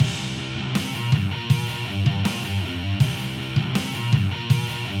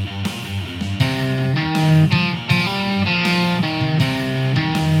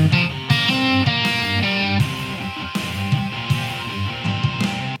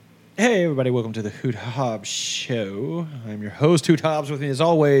Hey, everybody, welcome to the Hoot Hobbs Show. I'm your host, Hoot Hobbs. With me, as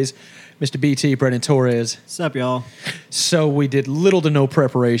always, Mr. BT, Brendan Torres. What's up, y'all? So we did little to no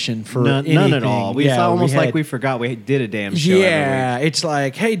preparation for anything. None at all. It's almost had, like we forgot we did a damn show Yeah, every week. it's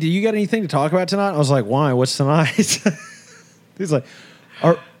like, hey, do you got anything to talk about tonight? I was like, why? What's tonight? He's like,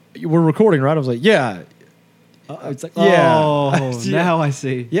 we're recording, right? I was like, yeah. It's like, Yeah. oh, now I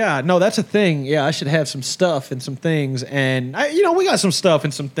see. Yeah, no, that's a thing. Yeah, I should have some stuff and some things. And, we got some stuff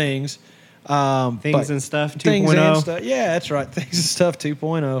and some things. Things and stuff 2.0. Things and stuff. Yeah, that's right. Things and stuff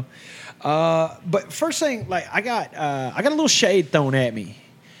 2.0. But first thing, I got a little shade thrown at me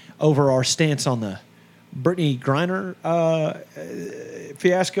over our stance on the Brittany Griner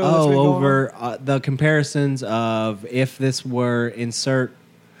fiasco. Oh, over the comparisons of if this were insert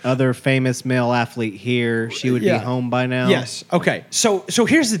other famous male athlete here, she would be home by now. Yes. Okay. So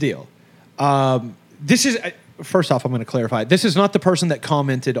here's the deal. This is first off, I'm going to clarify. This is not the person that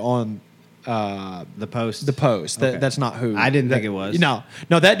commented on the post. The post. Okay. That's not who. I didn't think it was. No,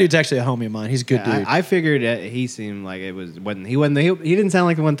 that dude's actually a homie of mine. He's a good dude. I figured he seemed like it was. He didn't sound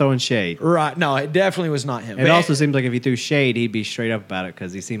like the one throwing shade. Right. No, it definitely was not him. It also seems like if he threw shade, he'd be straight up about it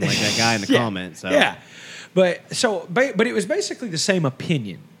because he seemed like that guy in the comments. So. Yeah. But it was basically the same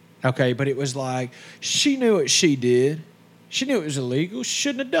opinion. Okay, but it was like, she knew what she did. She knew it was illegal. She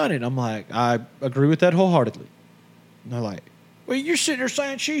shouldn't have done it. I'm like, I agree with that wholeheartedly. And they're like, well, you're sitting there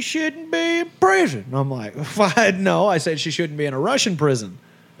saying she shouldn't be in prison. And I'm like, no, I said she shouldn't be in a Russian prison.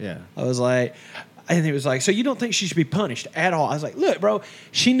 Yeah. I was like, and he was like, so you don't think she should be punished at all? I was like, look, bro,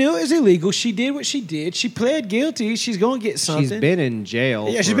 she knew it was illegal. She did what she did. She pled guilty. She's going to get something. She's been in jail.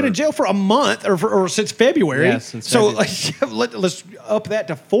 Yeah, she's been in jail for a month or since February. Yeah, since February. Let's up that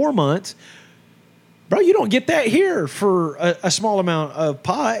to 4 months. Bro, you don't get that here for a small amount of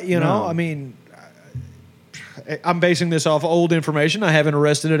pot, you know? No. I mean, I'm basing this off old information. I haven't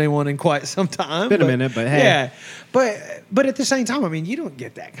arrested anyone in quite some time. Been a minute, but hey. Yeah. But at the same time, I mean, you don't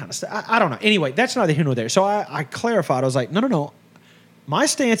get that kind of stuff. I don't know. Anyway, that's neither here nor there. So I clarified. I was like, no. My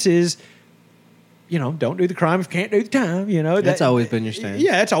stance is, don't do the crime if you can't do the time. That's always been your stance.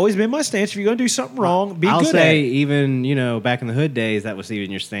 Yeah, that's always been my stance. If you're going to do something wrong, be I'll good say at it. even, back in the hood days, that was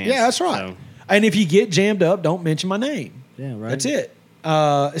even your stance. Yeah, that's right. So, and if you get jammed up, don't mention my name. yeah, right. That's it.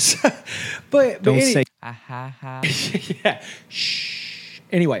 But Don't say yeah. Shh.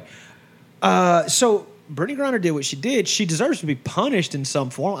 Anyway, so Brittany Griner did what she did. She deserves to be punished in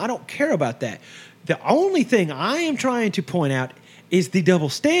some form. I don't care about that. The only thing I am trying to point out is the double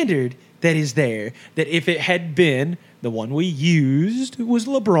standard that is there. That if it had been the one we used was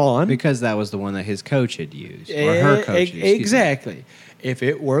LeBron, because that was the one that his coach had used or her coach. Excuse me. Exactly. If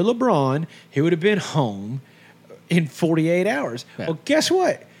it were LeBron, he would have been home in 48 hours. Yeah. Well, guess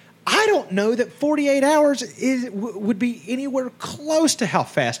what? I don't know that 48 hours would be anywhere close to how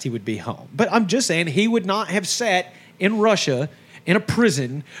fast he would be home. But I'm just saying he would not have sat in Russia in a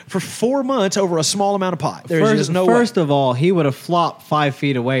prison for 4 months over a small amount of pot. There's just no way. First of all, he would have flopped 5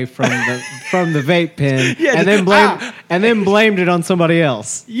 feet away from the vape pen, Yeah, and then blamed it on somebody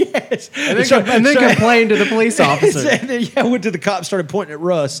else. Yes. And then complained to the police officer. And then, I went to the cops, started pointing at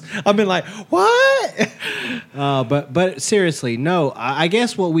Russ. I've been like, what? But seriously, no. I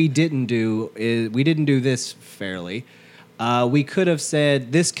guess what we didn't do is we didn't do this fairly. We could have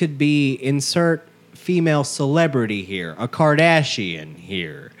said this could be insert female celebrity here, a Kardashian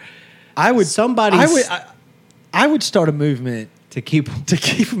here. I would start a movement to keep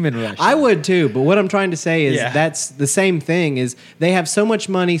them in Russia. I would too, but what I'm trying to say is Yeah. that's the same thing. Is they have so much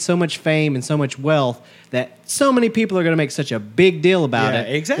money, so much fame, and so much wealth that so many people are going to make such a big deal about Yeah,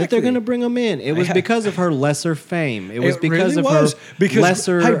 it exactly. that they're going to bring them in. It was because of her lesser fame. It was because really of was. her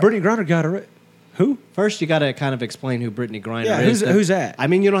lesser. Hey, Brittany Griner got her. Who? First, you got to kind of explain who Brittany Griner is. Who's that? I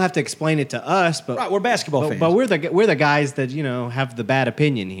mean, you don't have to explain it to us, but Right, we're basketball fans. But we're the guys that have the bad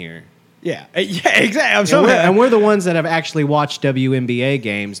opinion here. Yeah, exactly. And we're the ones that have actually watched WNBA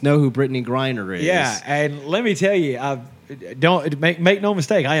games, know who Brittany Griner is. Yeah, and let me tell you, don't make no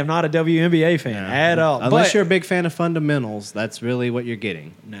mistake. I am not a WNBA fan at all. Unless you're a big fan of fundamentals, that's really what you're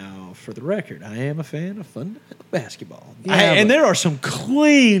getting. Now, for the record, I am a fan of fundamental basketball. Yeah, and there are some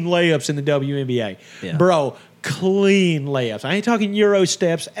clean layups in the WNBA. Yeah. Bro, clean layups. I ain't talking Euro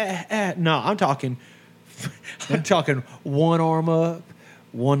steps. No, I'm talking one arm up,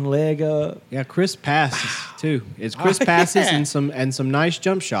 one leg up. Yeah, crisp passes too. It's crisp passes and some nice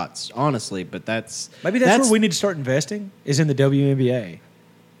jump shots, honestly. But that's where we need to start investing is in the WNBA.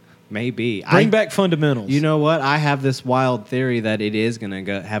 Maybe Bring back fundamentals. You know what? I have this wild theory that it is going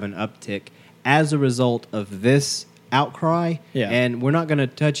to have an uptick as a result of this outcry. Yeah. And we're not going to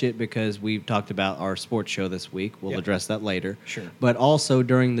touch it because we've talked about our sports show this week. We'll Yeah. address that later. Sure. But also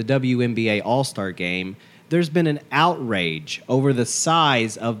during the WNBA All-Star Game, there's been an outrage over the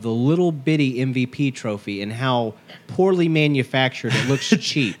size of the little bitty MVP trophy and how poorly manufactured it looks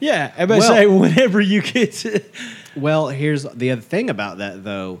cheap. Yeah, I say whenever you get to, Well, here's the other thing about that,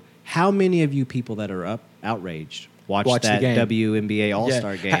 though. How many of you people that are outraged watch Watch the that game. WNBA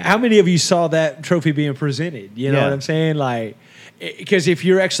All-Star game? How many of you saw that trophy being presented? You know Yeah. what I'm saying? Like, because if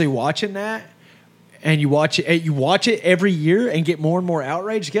you're actually watching that and you watch it every year and get more and more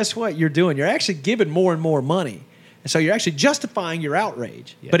outraged, guess what you're doing? You're actually giving more and more money. And so you're actually justifying your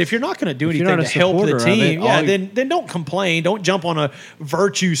outrage. Yes. But if you're not going to do If you're anything not to a help the supporter of it, team, all then don't complain. Don't jump on a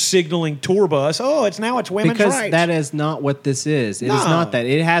virtue signaling tour bus. Oh, it's women's Because rights. that is not what this is. It is No. not that.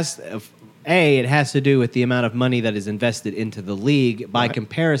 It has it has to do with the amount of money that is invested into the league by Right.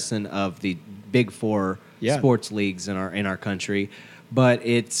 comparison of the big four Yeah. sports leagues in our country. But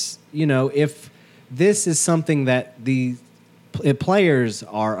it's, if this is something that the players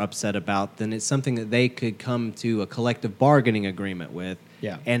are upset about, then it's something that they could come to a collective bargaining agreement with.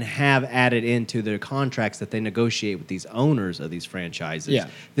 Yeah. And have added into their contracts that they negotiate with these owners of these franchises. Yeah.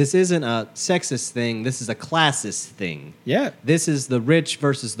 This isn't a sexist thing. This is a classist thing. Yeah. This is the rich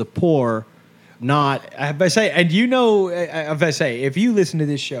versus the poor, not. I say, and if you listen to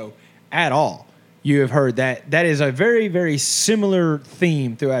this show at all, you have heard that is a very, very similar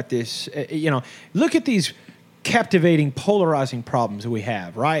theme throughout this. Look at these captivating, polarizing problems that we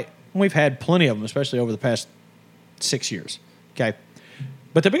have, right? We've had plenty of them, especially over the past 6 years. Okay.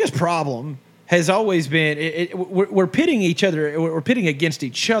 But the biggest problem has always been we're pitting each other. We're pitting against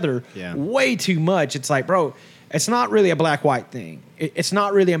each other Yeah. way too much. It's like, bro, it's not really a black-white thing. It's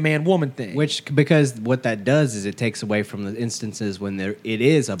not really a man-woman thing. Because what that does is it takes away from the instances when it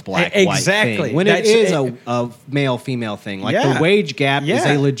is a black-white Exactly. thing. When it is a male-female thing. Like Yeah. the wage gap is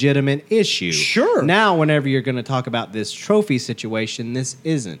Yeah. a legitimate issue. Sure. Now, whenever you're going to talk about this trophy situation, this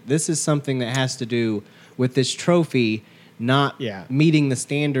isn't. This is something that has to do with this trophy not Yeah. meeting the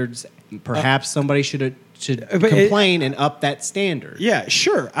standards. Perhaps somebody should But complain and up that standard. Yeah,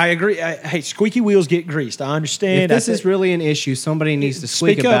 sure. I agree. Hey, squeaky wheels get greased. I understand. If this is really an issue, somebody needs to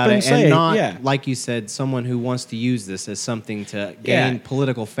speak Speak up about and it, say and it, not, yeah. like you said, someone who wants to use this as something to gain Yeah.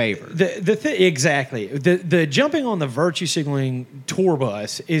 political favor. Exactly. The jumping on the virtue signaling tour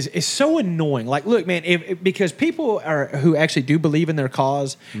bus is so annoying. Like, look, man, because people who actually do believe in their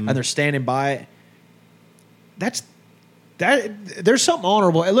cause and they're standing by it, there's something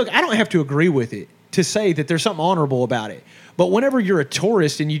honorable. And look, I don't have to agree with it to say that there's something honorable about it. But whenever you're a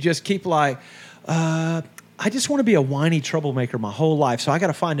tourist and you just keep like, I just want to be a whiny troublemaker my whole life, so I got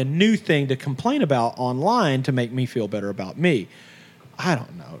to find a new thing to complain about online to make me feel better about me. I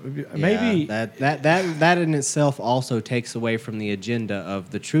don't know. Maybe that in itself also takes away from the agenda of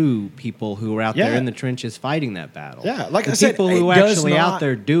the true people who are out there Yeah. in the trenches fighting that battle. Yeah, like the I said, people who it does actually not- out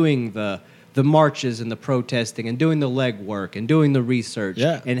there doing the marches and the protesting and doing the legwork and doing the research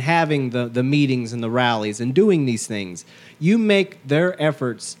Yeah. and having the meetings and the rallies and doing these things. You make their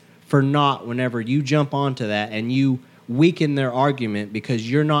efforts for naught whenever you jump onto that and you weaken their argument because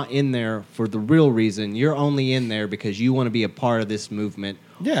you're not in there for the real reason. You're only in there because you want to be a part of this movement.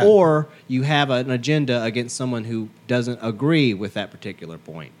 Yeah. Or you have an agenda against someone who doesn't agree with that particular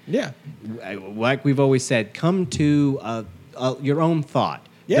point. Yeah. Like we've always said, come to your own thought.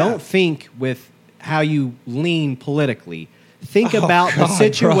 Yeah. Don't think with how you lean politically. Think Oh, about the God, bro.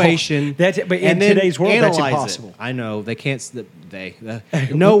 situation. But in and then today's world, that's analyze impossible. it. I know they can't.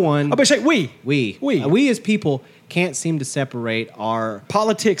 No one. I'm going to say we We as people can't seem to separate our.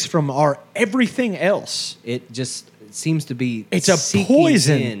 politics from our everything else. It just seems to be. It's a seeking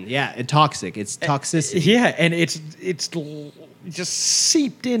poison. in. Yeah, and toxic. It's toxicity. Yeah, and it's just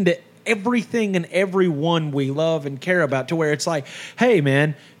seeped into everything and everyone we love and care about, to where it's like, hey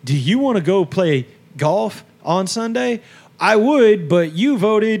man, do you want to go play golf on Sunday? I would, but you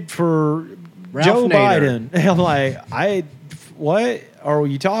voted for Ralph Joe Nader. Biden. And I'm like, what are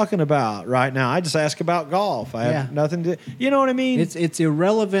you talking about right now? I just ask about golf. I have nothing to, you know what I mean? It's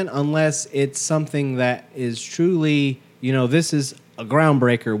irrelevant unless it's something that is truly, this is a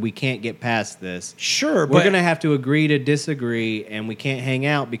groundbreaker. We can't get past this. Sure, We're but going to have to agree to disagree, and we can't hang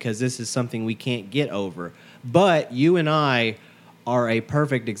out because this is something we can't get over. But you and I are a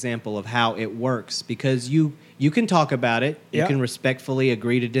perfect example of how it works, because you can talk about it. You Yeah. can respectfully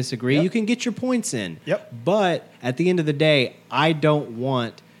agree to disagree. Yep. You can get your points in. Yep. But at the end of the day, I don't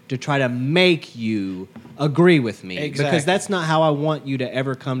want to try to make you agree with me, Exactly. because that's not how I want you to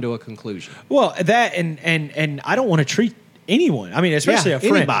ever come to a conclusion. Well, that and I don't want to treat anyone. I mean, especially Yeah, a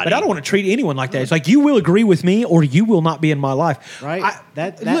friend. anybody. But I don't want to treat anyone like that. It's like, you will agree with me or you will not be in my life. Right.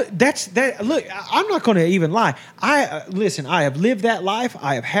 Look, I'm not going to even lie. Listen, I have lived that life.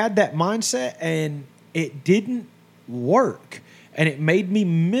 I have had that mindset, and it didn't work. And it made me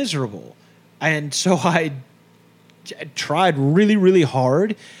miserable. And so I tried really, really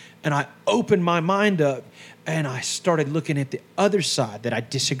hard, and I opened my mind up, and I started looking at the other side that I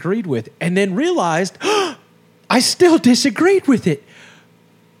disagreed with, and then realized I still disagreed with it.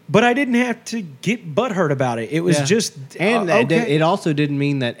 But I didn't have to get butthurt about it. It was just... And okay. it also didn't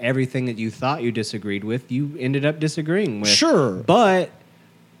mean that everything that you thought you disagreed with, you ended up disagreeing with. Sure. But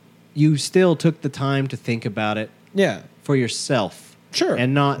you still took the time to think about it Yeah. for yourself. Sure.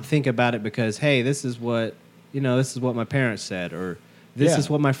 And not think about it because, hey, this is what my parents said, or this Yeah. is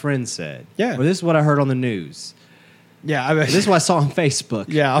what my friends said. Yeah. Or this is what I heard on the news. Yeah. I mean, This is what I saw on Facebook.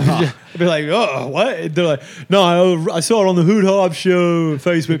 yeah. I'd be like, oh, what? They're like, no, I saw it on the Hoot Hob Show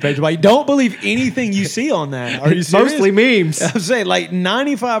Facebook page. I'm like, don't believe anything you see on that. Are you It's serious? mostly memes. I'm saying like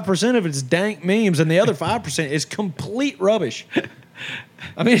 95% of it's dank memes, and the other 5% is complete rubbish.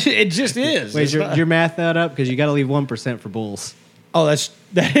 I mean, it just is. Wait, It's did not- your math that up? Because you got to leave 1% for bulls. oh,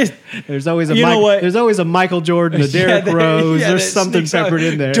 that is. There's always a You know what? There's always a Michael Jordan, a Derrick Rose. yeah, There's that something sneaks out. separate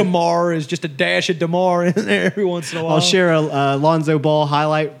in there. DeMar is just a dash of DeMar in there every once in a while. I'll share a Lonzo Ball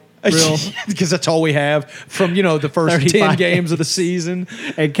highlight reel because that's all we have from the first 10 35 games of the season.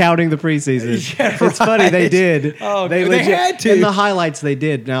 and counting the preseason. Yeah, It's funny they right. did. Oh, they had to. In the highlights they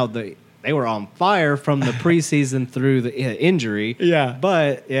did. Now they were on fire from the preseason through the injury. Yeah.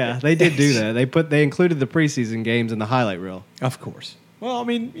 But yeah, they did do that. They included the preseason games in the highlight reel. Of course. Well, I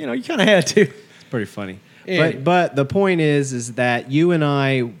mean, you kind of had to. It's pretty funny. Yeah. But the point is that you and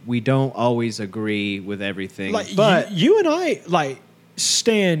I, we don't always agree with everything. Like, but you and I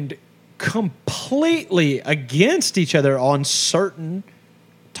stand completely against each other on certain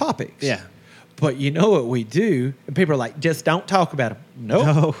topics. yeah. But you know what we do? And people are like, just don't talk about them. Nope.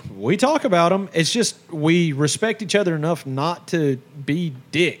 No. We talk about them. It's just we respect each other enough not to be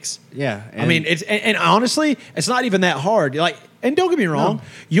dicks. Yeah. I mean, and honestly, it's not even that hard. Like, and don't get me wrong, No.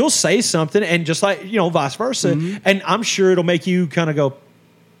 you'll say something, and just like vice versa, and I'm sure it'll make you kind of go,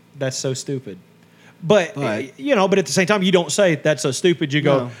 "That's so stupid." But but at the same time, you don't say that's so stupid. You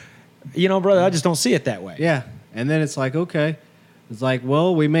go, brother, I just don't see it that way. Yeah. And then it's like, okay. It's like,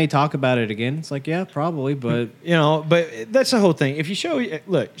 well, we may talk about it again. It's like, yeah, probably, but But that's the whole thing. If you show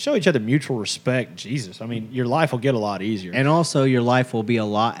each other mutual respect, Jesus, I mean, your life will get a lot easier. and also your life will be a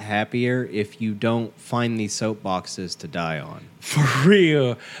lot happier if you don't find these soapboxes to die on. For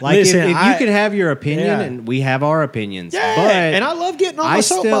real, Like listen, if you could have your opinion, Yeah. and we have our opinions, yeah, but and I love getting on my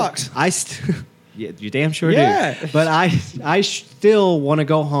soapbox. Yeah, you damn sure Yeah. do. But I still want to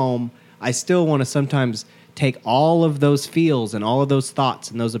go home. I still want to sometimes take all of those feels and all of those thoughts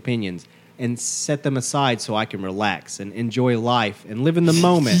and those opinions and set them aside so I can relax and enjoy life and live in the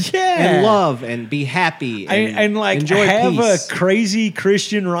moment Yeah. and love and be happy and enjoy have peace. a crazy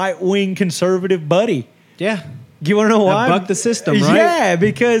Christian right-wing conservative buddy. Yeah. You want to know why? Buck the system, right? Yeah,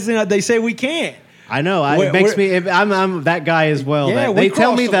 because they say we can't. I know. It makes me. I'm that guy as well. Yeah, that we they tell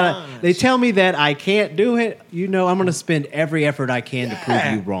cross me the that lines. they tell me that I can't do it. I'm going to spend every effort I can to prove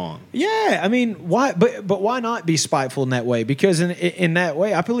you wrong. Yeah, I mean, why? But why not be spiteful in that way? Because in that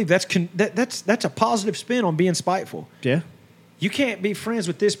way, I believe that's a positive spin on being spiteful. Yeah. You can't be friends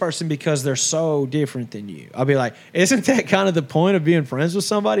with this person because they're so different than you. I'll be like, isn't that kind of the point of being friends with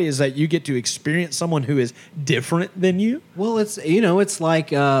somebody? Is that you get to experience someone who is different than you? Well, it's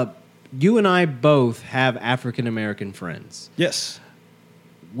like you and I both have African American friends. Yes.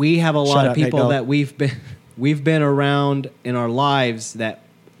 We have a lot Shout of out, Nate people Dogg. that we've been around in our lives that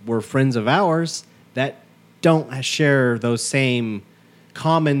were friends of ours that don't share those same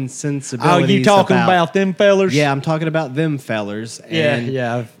common sensibilities. Oh, you talking about them fellers? Yeah, I'm talking about them fellers.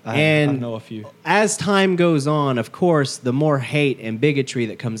 Yeah. I know a few. As time goes on, of course, the more hate and bigotry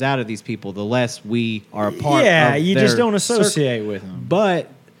that comes out of these people, the less we are a part of Yeah, you just their don't circle. associate with them.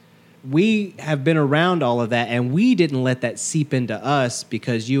 But we have been around all of that, and we didn't let that seep into us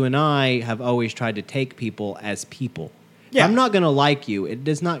because you and I have always tried to take people as people. Yeah. I'm not going to like you. It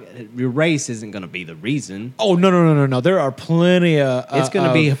does not. Your race isn't going to be the reason. Oh no! There are plenty of. It's going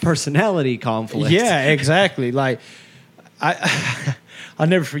to be a personality conflict. Yeah, exactly. Like I'll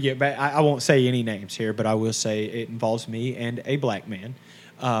never forget. Back, I won't say any names here, but I will say it involves me and a black man.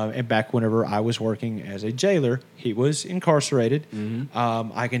 And back whenever I was working as a jailer, he was incarcerated.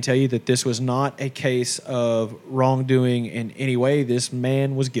 I can tell you that this was not a case of wrongdoing in any way. This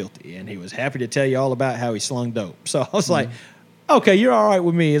man was guilty, and he was happy to tell you all about how he slung dope. So I was like, okay, you're all right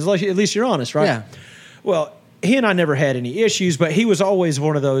with me. At least you're honest, right? Yeah. Well, he and I never had any issues, but he was always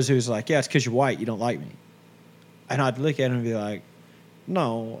one of those who's like, yeah, it's because you're white, you don't like me. And I'd look at him and be like,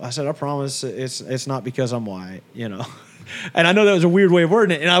 no. I said, I promise it's not because I'm white, you know. And I know that was a weird way of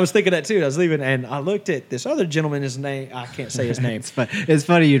wording it, and I was thinking that too. I was leaving, and I looked at this other gentleman. His name, I can't say his name. It's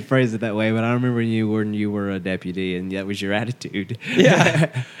funny you'd phrase it that way, but I remember when you were a deputy, and that was your attitude.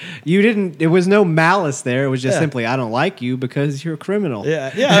 Yeah, you didn't. There was no malice there. It was just simply, I don't like you because you're a criminal.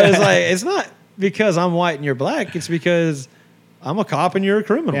 Yeah. I was like, it's not because I'm white and you're black. It's because I'm a cop and you're a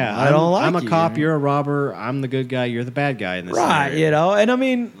criminal. Yeah, I don't like you. I'm a cop. You're a robber. I'm the good guy. You're the bad guy in this. Right. scenario. You know, and I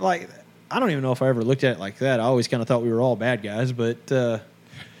mean, like, I don't even know if I ever looked at it like that. I always kind of thought we were all bad guys, but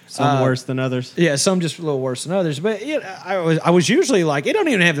some worse than others. Yeah, some just a little worse than others. But I was usually like, it don't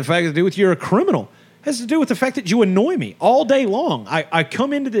even have the fact to do with you're a criminal. It has to do with the fact that you annoy me all day long. I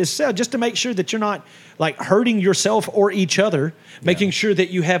come into this cell just to make sure that you're not like hurting yourself or each other, making sure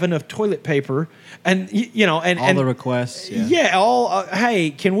that you have enough toilet paper, and and the requests.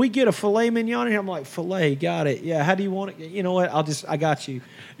 Hey, can we get a filet mignon? And I'm like, filet, got it. Yeah, how do you want it? You know what? I got you.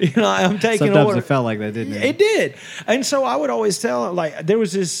 You know, I'm taking Sometimes order. it felt like that, didn't it? It did. And so I would always tell him, like, there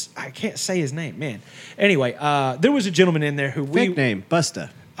was this, I can't say his name, man. Anyway, there was a gentleman in there who Fake name, Busta.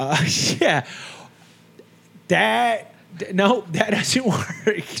 Yeah. That doesn't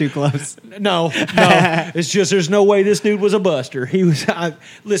work. Too close. No. It's just there's no way this dude was a buster. He was.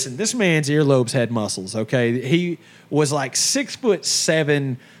 Listen, this man's earlobes had muscles. Okay, he was like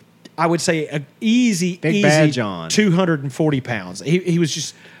 6'7". I would say an easy Bad John. 240 pounds. He was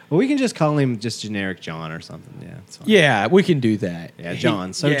just. Well, we can just call him just generic John or something. Yeah. It's fine. Yeah, we can do that. Yeah,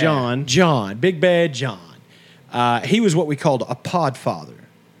 John. John, Big Bad John. He was what we called a pod father.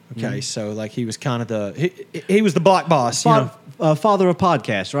 Okay, so like he was kind of he was the block boss, father of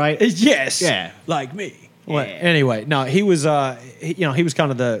podcast, right? Yes, yeah, like me. Yeah. Well, anyway, no, he was he was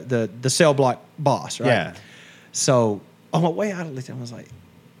kind of the cell block boss, right? Yeah. So on my way out of Lincoln, I was like,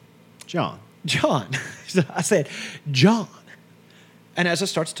 John. So I said, John. And as I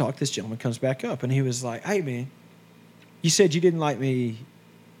start to talk, this gentleman comes back up, and he was like, hey man, you said you didn't like me.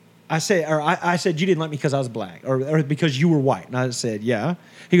 I said you didn't like me because I was black or because you were white. And I said, yeah.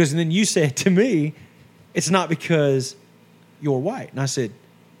 He goes, and then you said to me, it's not because you're white. And I said,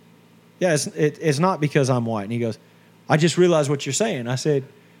 yeah, it's not because I'm white. And he goes, I just realized what you're saying. I said,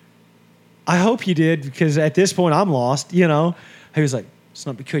 I hope you did, because at this point I'm lost, you know. He was like, it's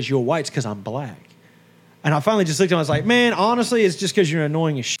not because you're white, it's because I'm black. And I finally just looked at him, I was like, man, honestly, it's just because you're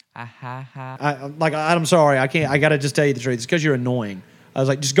annoying as shit. I'm sorry, I got to just tell you the truth. It's because you're annoying. I was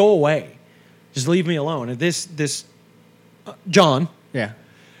like, just go away. Just leave me alone. And this John, yeah,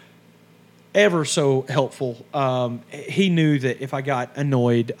 ever so helpful. He knew that if I got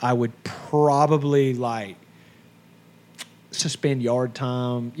annoyed, I would probably like suspend yard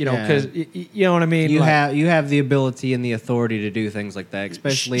time, because you know what I mean. You have the ability and the authority to do things like that,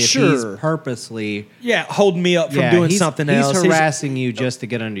 especially if he's purposely holding me up from doing something else. He's harassing you just to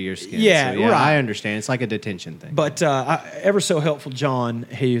get under your skin. Yeah, right. I understand. It's like a detention thing. But ever so helpful, John.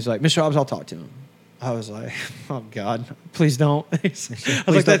 He was like, Mr. Hobbs, I'll talk to him. I was like, oh God, please don't.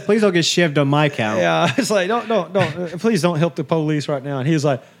 Please don't get shoved on my count. Yeah, it's like, don't, please don't help the police right now. And he was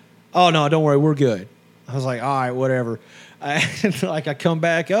like, oh no, don't worry, we're good. I was like, all right, whatever. I come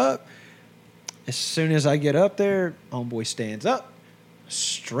back up. As soon as I get up there, homeboy stands up,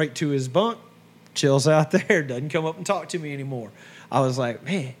 straight to his bunk, chills out there, doesn't come up and talk to me anymore. I was like,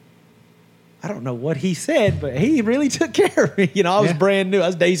 man, I don't know what he said, but he really took care of me. I was brand new. I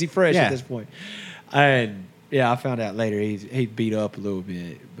was Daisy Fresh at this point. And I found out later he'd beat up a little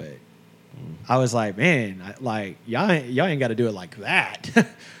bit, but I was like, man, y'all ain't got to do it like that.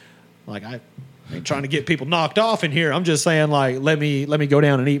 Like I ain't trying to get people knocked off in here. I'm just saying, like, let me go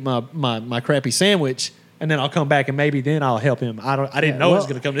down and eat my crappy sandwich, and then I'll come back and maybe then I'll help him. I didn't know it was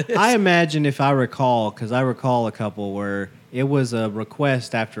going to come to this. I imagine if I recall, because I recall a couple where it was a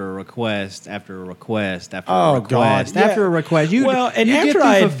request after a request after a request after a request after a request. You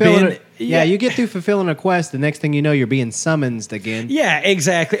get through fulfilling a quest. The next thing you know, you're being summoned again. Yeah,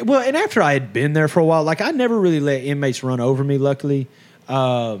 exactly. Well, and after I had been there for a while, like I never really let inmates run over me. Luckily.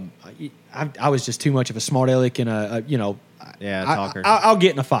 I was just too much of a smart aleck and talker. I'll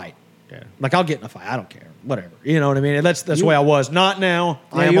get in a fight. Yeah. Like I'll get in a fight. I don't care. Whatever. You know what I mean? And that's the way I was. Not now.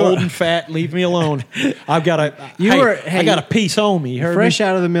 I am old and fat. Leave me alone. I've got I got a piece on me. Fresh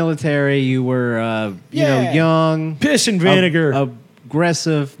out of the military, you were young, piss and vinegar,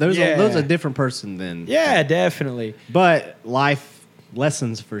 aggressive. There was a different person then. Yeah, definitely. But life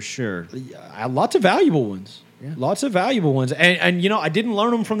lessons for sure. Lots of valuable ones. Yeah. Lots of valuable ones. And I didn't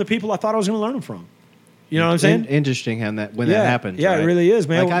learn them from the people I thought I was going to learn them from. You know what I'm saying? Interesting how that when that happens. Yeah, right? it really is,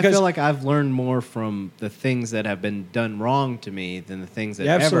 man. Like I Because- feel like I've learned more from the things that have been done wrong to me than the things that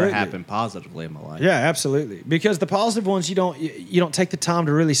Yeah, ever absolutely. happened positively in my life. Yeah, absolutely. Because the positive ones, you don't take the time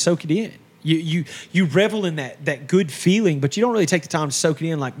to really soak it in. You revel in that good feeling, but you don't really take the time to soak it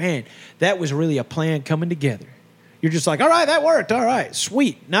in. Like, man, that was really a plan coming together. You're just like, all right, that worked. All right,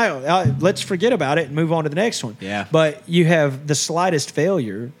 sweet. Now let's forget about it and move on to the next one. Yeah. But you have the slightest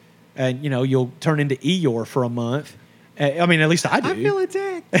failure, and you'll turn into Eeyore for a month. I mean, at least I do. I feel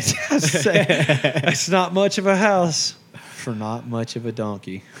attacked. It's not much of a house for not much of a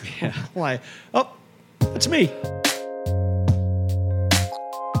donkey. Yeah. Like, oh, that's me.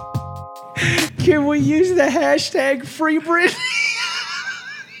 Can we use the hashtag Free Britney?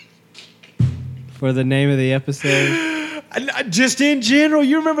 For the name of the episode. Just in general,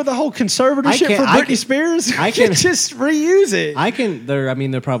 you remember the whole conservatorship for Britney Spears? I can just reuse it.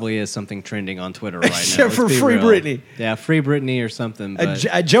 There probably is something trending on Twitter right now. Except for Let's be Free real. Britney. Yeah, Free Britney or something. But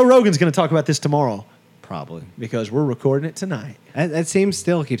Joe Rogan's going to talk about this tomorrow probably. because we're recording it tonight. That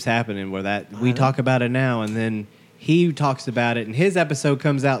still keeps happening where we talk about it now and then he talks about it and his episode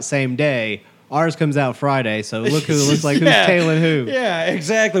comes out same day. Ours comes out Friday, so look who looks like who's tailing who. Yeah,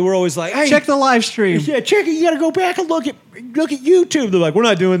 exactly. We're always like, hey, check the live stream. Yeah, check it. You got to go back and look at YouTube. They're like, we're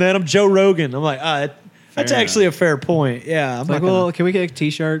not doing that. I'm Joe Rogan. I'm like, that's actually a fair point. Yeah. I'm like, well, can we get a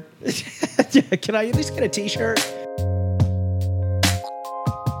T-shirt? Yeah, can I at least get a T-shirt?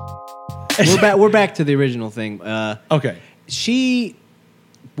 We're back to the original thing. Okay. She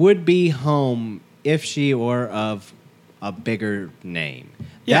would be home if she were of a bigger name.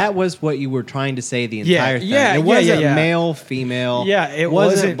 Yeah. That was what you were trying to say the entire time. It wasn't male, female. Yeah, it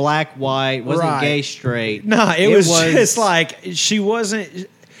wasn't wasn't black, white, wasn't right. gay, straight. No, it was just like she wasn't.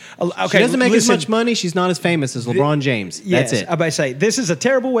 Okay, she doesn't make listen, as much money. She's not as famous as LeBron James. Yes, That's it. I'm about to say, this is a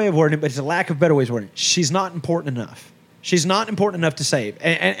terrible way of wording it, but it's a lack of better ways of wording it. She's not important enough. She's not important enough to save.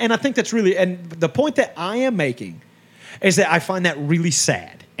 And I think that's really, and the point that I am making is that I find that really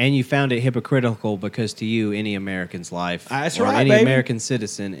sad. And you found it hypocritical because to you, any American's life That's or right, any baby. American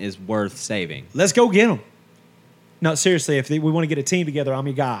citizen is worth saving. Let's go get them. No, seriously, if we want to get a team together, I'm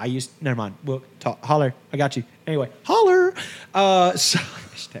your guy. Never mind. We'll talk. Holler. I got you. Anyway, holler.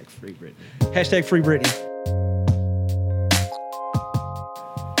 Hashtag Free Britney. Hashtag Free Britney.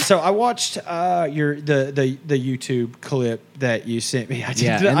 So I watched the YouTube clip that you sent me. I did,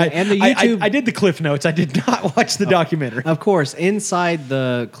 and the YouTube. I did the Cliff Notes. I did not watch the documentary. Of course, inside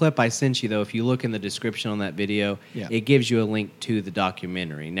the clip I sent you, though, if you look in the description on that video, it gives you a link to the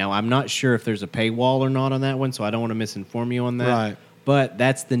documentary. Now, I'm not sure if there's a paywall or not on that one, so I don't want to misinform you on that. Right. But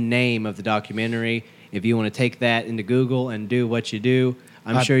that's the name of the documentary. If you want to take that into Google and do what you do,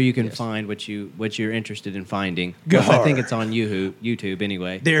 I'm sure you can find what you're interested in finding. Plus, I think it's on YouTube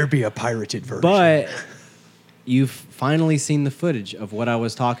anyway. There be a pirated version. But you've finally seen the footage of what I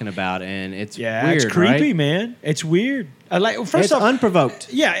was talking about, and it's weird, it's creepy, right? man. It's weird. First It's off,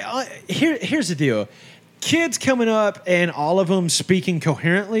 unprovoked. Yeah, here's the deal. Kids coming up and all of them speaking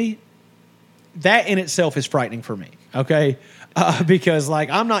coherently, that in itself is frightening for me, okay? Because,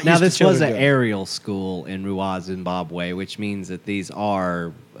 I'm not now, used to this was an children aerial school in Ruwa, Zimbabwe, which means that these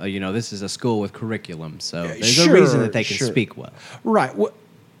are, this is a school with curriculum, so there's a reason that they can speak well. Right. Well,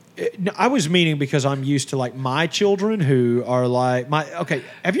 I was meaning because I'm used to, my children who are okay,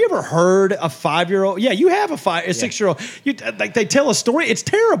 have you ever heard a 5-year-old? Yeah, you have a 6-year-old. They tell a story. It's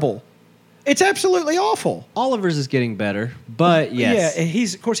terrible. It's absolutely awful. Oliver's is getting better, but yes. Yeah,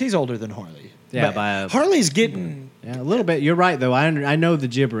 he's older than Harley. Yeah, but Harley's getting... Yeah, a little bit. You're right, though. I know the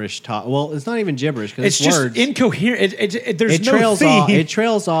gibberish talk. Well, it's not even gibberish because it's just words. Incoherent. There's no trails theme. off. It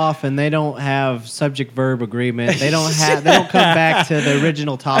trails off, and they don't have subject verb agreement. They don't come back to the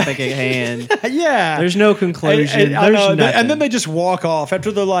original topic at hand. Yeah, there's no conclusion. There's nothing. And then they just walk off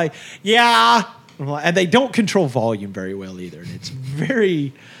after they're like, yeah, and they don't control volume very well either. And it's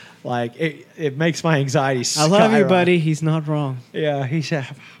very it makes my anxiety. I love you, buddy. He's not wrong. Yeah, he's. Oh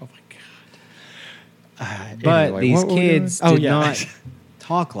my. But anyway, these kids did not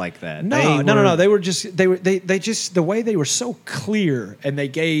talk like that. No. They were just the way they were so clear, and they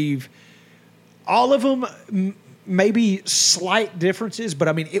gave all of them maybe slight differences, but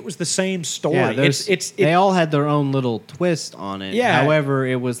I mean it was the same story. Yeah, they all had their own little twist on it. Yeah. However,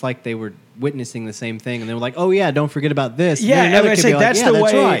 it was like they were witnessing the same thing, and they were like, "Oh yeah, don't forget about this." Yeah, and I say that's the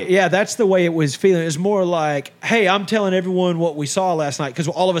way. Right. Yeah, that's the way it was feeling. It was more like, "Hey, I'm telling everyone what we saw last night," because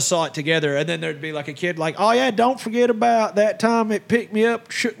all of us saw it together, and then there'd be like a kid like, "Oh yeah, don't forget about that time it picked me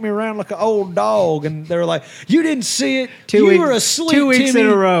up, shook me around like an old dog," and they were like, "You didn't see it. You were asleep. 2 weeks Timmy. in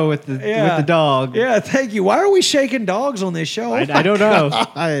a row with the dog." Yeah, thank you. Why are we shaking dogs on this show? I don't know.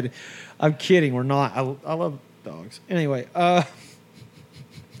 God. I'm kidding. We're not. I love dogs. Anyway, I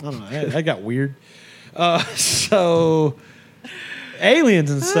don't know. That got weird. So aliens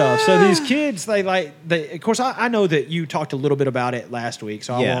and stuff. So these kids, they of course, I know that you talked a little bit about it last week,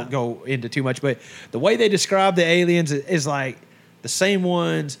 so I Yeah. won't go into too much. But the way they describe the aliens is like the same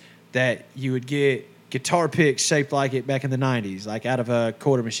ones that you would get guitar picks shaped like it back in the 90s, like out of a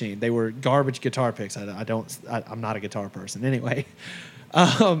quarter machine. They were garbage guitar picks. I'm not a guitar person. Anyway.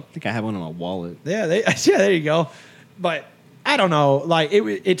 I think I have one in my wallet. Yeah, yeah, there you go. But I don't know. Like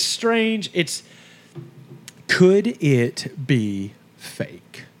it's strange. Could it be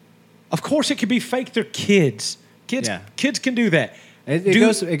fake? Of course, it could be fake. They're kids. Yeah. Kids can do that.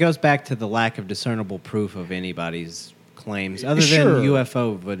 It goes back to the lack of discernible proof of anybody's claims, other Sure. than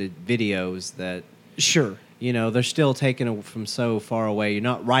UFO videos that Sure. they're still taken from so far away. You're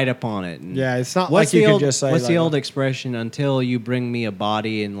not right up on it. And Yeah, it's not what's like you the can old, just say. What's the like, old expression? Until you bring me a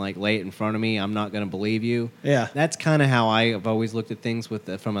body and like lay it in front of me, I'm not going to believe you. Yeah. That's kind of how I've always looked at things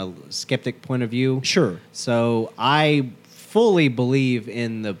from a skeptic point of view. Sure. So I fully believe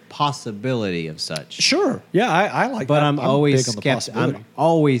in the possibility of such. Sure. Yeah, I like. But that. I'm always big on the skeptical. possibility. I'm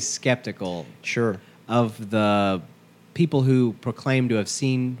always skeptical Sure. of the people who proclaim to have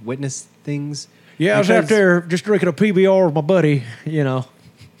witnessed things. Yeah, I was out Because- there just drinking a PBR with my buddy.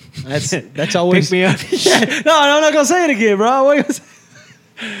 That's always Pick me up. No, I'm not gonna say it again, bro. What you gonna say?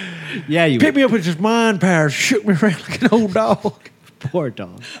 Yeah, you Pick me up with his mind powers, shook me around like an old dog. poor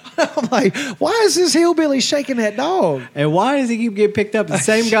dog. I'm like, why is this hillbilly shaking that dog? And why does he keep getting picked up? The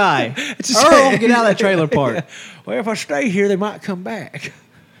same guy. It's the Earl, same- get out of that trailer park. Well, if I stay here, they might come back.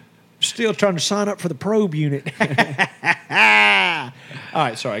 Still trying to sign up for the probe unit. All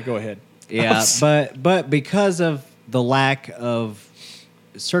right, sorry, go ahead. Yeah, but because of the lack of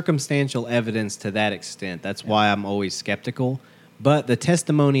circumstantial evidence to that extent, that's why I'm always skeptical. But the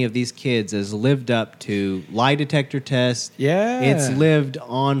testimony of these kids has lived up to lie detector tests. Yeah. It's lived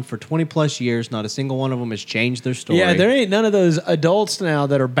on for 20 plus years. Not a single one of them has changed their story. Yeah, there ain't none of those adults now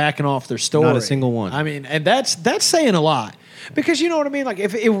that are backing off their story. Not a single one. I mean, and that's saying a lot. Because you know what I mean? Like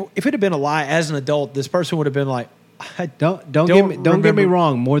if it had been a lie as an adult, this person would have been like, Don't Don't get me remember-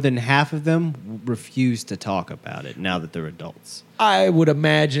 wrong. More than half of them refuse to talk about it now that they're adults. I would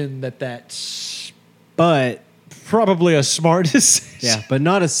imagine that's But probably a smart decision. yeah, but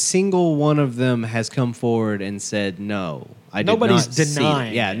not a single one of them has come forward and said no. Nobody's did not see it."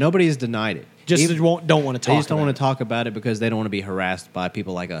 denying Yeah, it. nobody's denied it. Just Even- don't want to talk. they just don't about want to talk about it because they don't want to be harassed by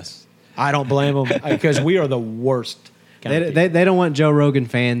people like us. I don't blame them because we are the worst. kind of They don't want Joe Rogan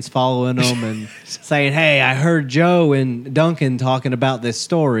fans following them and saying, "Hey, I heard Joe and Duncan talking about this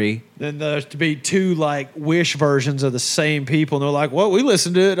story." Then there's to be two like Wish versions of the same people, and they're like, "Well, we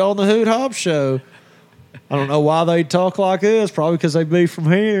listened to it on the Hoot Hop show." I don't know why they talk like this. Probably because they be from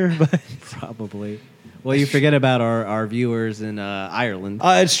here. But Probably. Well, you forget about our viewers in Ireland.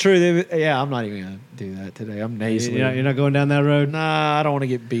 it's true. I'm not even gonna do that today. I'm nasally. You're not going down that road. Nah, I don't want to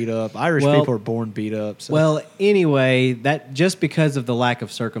get beat up. Irish Well- people are born beat up. So. Well, anyway, that just because of the lack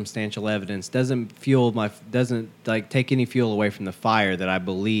of circumstantial evidence doesn't take any fuel away from the fire that I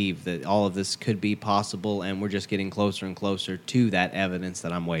believe that all of this could be possible, and we're just getting closer and closer to that evidence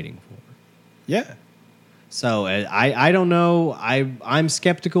that I'm waiting for. yeah. So I don't know. I'm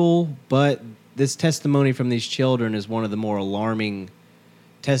skeptical, but this testimony from these children is one of the more alarming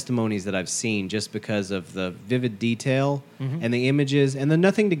testimonies that I've seen, just because of the vivid detail and the images and the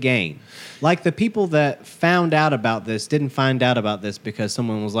nothing to gain. Like the people that found out about this didn't find out about this because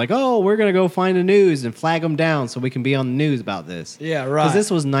someone was like, "Oh, we're gonna go find the news and flag them down so we can be on the news about this." Yeah, right. Because this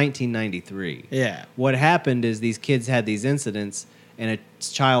was 1993. Yeah. What happened is these kids had these incidents, and a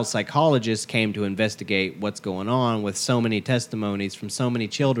child psychologist came to investigate what's going on with so many testimonies from so many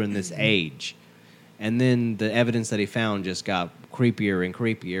children this age. And then the evidence that he found just got creepier and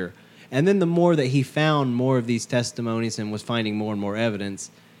creepier. And then the more that he found more of these testimonies and was finding more and more evidence,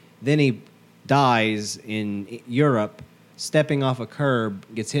 then he dies in Europe, stepping off a curb,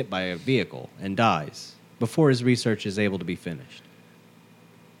 gets hit by a vehicle, and dies before his research is able to be finished.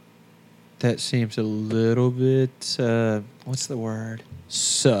 That seems a little bit. What's the word?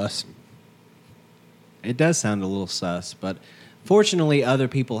 Sus. It does sound a little sus, but fortunately, other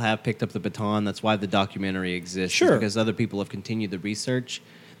people have picked up the baton. That's why the documentary exists. Sure. Because other people have continued the research.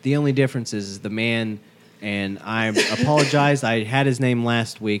 The only difference is the man, and I apologize, I had his name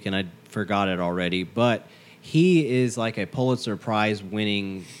last week and I forgot it already, but he is like a Pulitzer Prize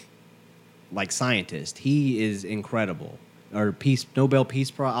winning like scientist. He is incredible. Or Nobel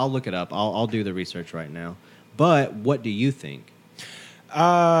Peace Prize. I'll look it up. I'll do the research right now. But what do you think?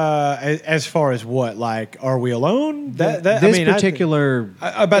 As far as what, like, are we alone? This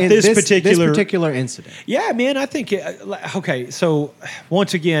particular incident. Yeah, man, I think okay. So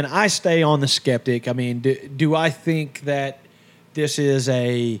once again, I stay on the skeptic. I mean, do I think that this is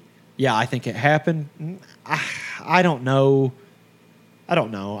yeah, I think it happened. I don't know. I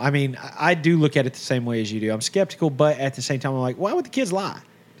don't know. I mean, I do look at it the same way as you do. I'm skeptical, but at the same time, I'm like, why would the kids lie?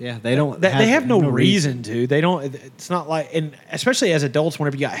 Yeah, they don't. They have no reason to. They don't. It's not like, and especially as adults,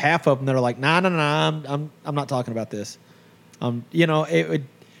 whenever you got half of them that are like, nah, I'm not talking about this. You know, it would.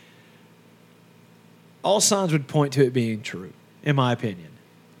 All signs would point to it being true, in my opinion.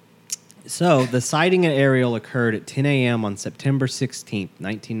 So the sighting at Ariel occurred at 10 a.m. on September 16th,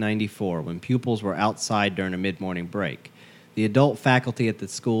 1994, when pupils were outside during a mid-morning break. The adult faculty at the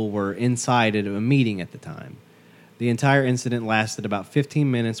school were inside at a meeting at the time. The entire incident lasted about 15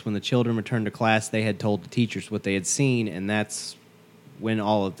 minutes. When the children returned to class, they had told the teachers what they had seen, and that's when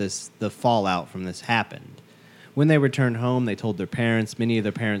all of this, the fallout from this happened. When they returned home, they told their parents. Many of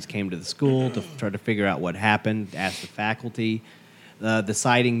their parents came to the school to try to figure out what happened, asked the faculty. The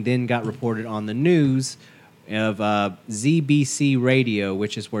sighting then got reported on the news of ZBC Radio,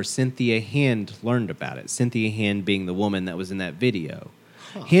 which is where Cynthia Hind learned about it. Cynthia Hind being the woman that was in that video.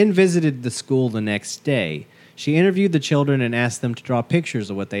 Huh. Hind visited the school the next day. She interviewed the children and asked them to draw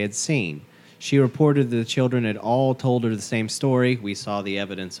pictures of what they had seen. She reported that the children had all told her the same story. We saw the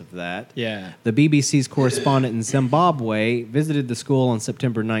evidence of that. Yeah. The BBC's correspondent in Zimbabwe visited the school on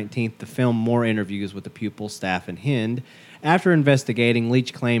September 19th to film more interviews with the pupils, staff, and Hind. After investigating,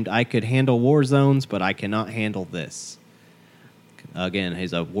 Leach claimed, "I could handle war zones, but I cannot handle this." Again,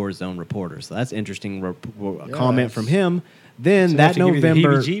 he's a war zone reporter, so that's interesting comment from him. Then, that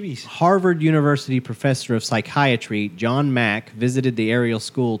November, Harvard University professor of psychiatry, John Mack, visited the Ariel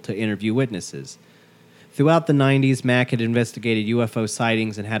school to interview witnesses. Throughout the 90s, Mack had investigated UFO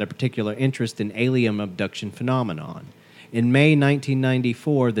sightings and had a particular interest in alien abduction phenomenon. In May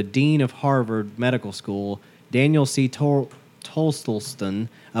 1994, the dean of Harvard Medical School, Daniel C. Tolstolston,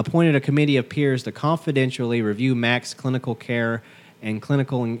 appointed a committee of peers to confidentially review Mack's clinical care and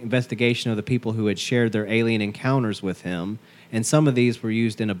clinical investigation of the people who had shared their alien encounters with him, and some of these were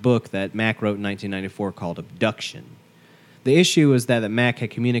used in a book that Mack wrote in 1994 called Abduction. The issue is that Mack had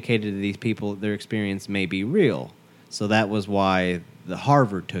communicated to these people that their experience may be real, so that was why the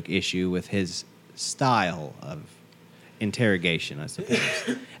Harvard took issue with his style of interrogation, I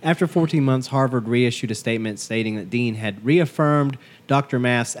suppose. After 14 months, Harvard reissued a statement stating that Dean had reaffirmed Dr.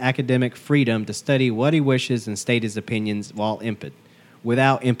 Math's academic freedom to study what he wishes and state his opinions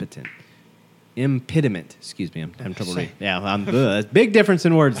without impediment. Excuse me, I'm having trouble reading. Yeah, there's big difference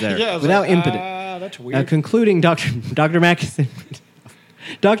in words there. Yeah, without impediment. That's weird. Concluding, Dr. Mack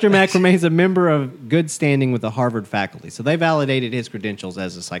remains a member of good standing with the Harvard faculty. So they validated his credentials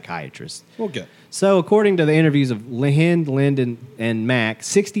as a psychiatrist. Well, good. So according to the interviews of Hind, Lind, and Mack,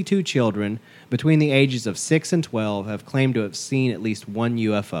 62 children between the ages of 6 and 12 have claimed to have seen at least one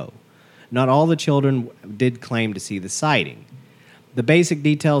UFO. Not all the children did claim to see the sighting. The basic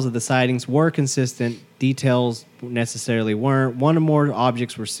details of the sightings were consistent. Details necessarily weren't. One or more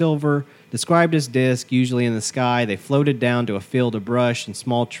objects were silver, described as disc, usually in the sky. They floated down to a field of brush and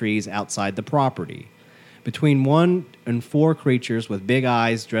small trees outside the property. Between 1 and 4 creatures with big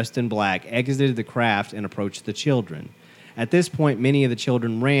eyes dressed in black exited the craft and approached the children. At this point, many of the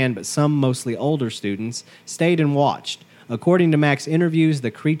children ran, but some, mostly older students, stayed and watched. According to Mack's interviews,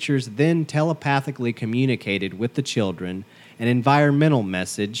 the creatures then telepathically communicated with the children an environmental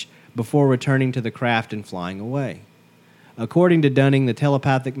message before returning to the craft and flying away. According to Dunning, the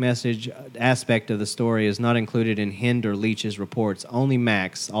telepathic message aspect of the story is not included in Hind or Leach's reports, only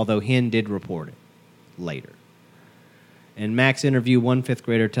Mack's, although Hind did report it later. In Mack's interview, one fifth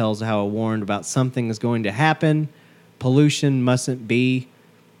grader tells how warned about something is going to happen. Pollution mustn't be.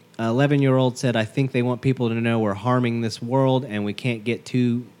 11-year-old said, "I think they want people to know we're harming this world and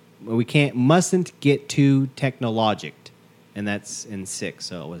mustn't get too technologic." And that's in 6,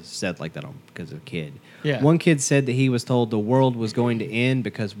 so it was said like that because of a kid. Yeah. One kid said that he was told the world was going to end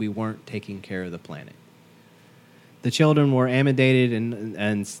because we weren't taking care of the planet. The children were animated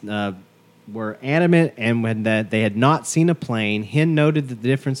and were adamant and when that they had not seen a plane. Hind noted that the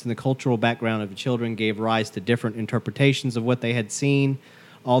difference in the cultural background of the children gave rise to different interpretations of what they had seen,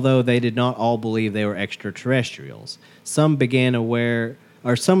 although they did not all believe they were extraterrestrials. Some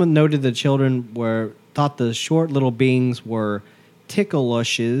noted the children thought the short little beings were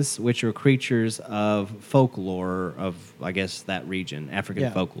tickleushes, which are creatures of folklore of, I guess, that region,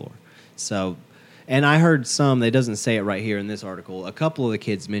 African folklore. So, and I heard some, it doesn't say it right here in this article, a couple of the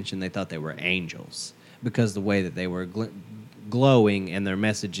kids mentioned they thought they were angels because the way that they were glowing and their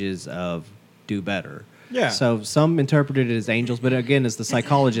messages of do better. Yeah. So some interpreted it as angels, but again, as the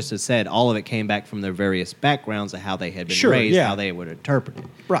psychologist has said, all of it came back from their various backgrounds of how they had been Sure, raised, yeah. how they would interpret it.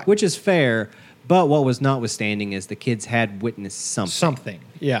 Right. Which is fair, but what was notwithstanding is the kids had witnessed something. Something.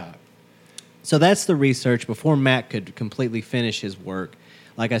 Yeah. So that's the research. Before Matt could completely finish his work,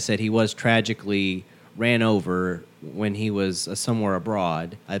 like I said, he was tragically ran over when he was somewhere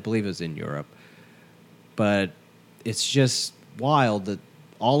abroad. I believe it was in Europe. But it's just wild that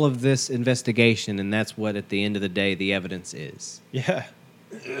all of this investigation, and that's what, at the end of the day, the evidence is. Yeah.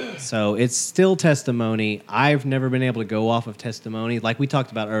 So it's still testimony. I've never been able to go off of testimony, like we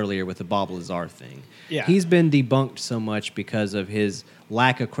talked about earlier with the Bob Lazar thing. Yeah. He's been debunked so much because of his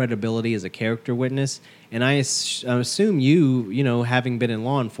lack of credibility as a character witness. And I assume you know, having been in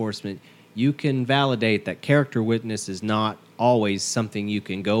law enforcement, you can validate that character witness is not always something you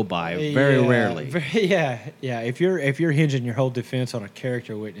can go by. Very rarely. Yeah. If you're hinging your whole defense on a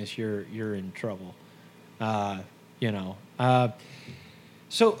character witness, you're in trouble. You know.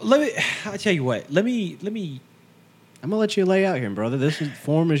 So I tell you what. Let me. I'm gonna let you lay out here, brother.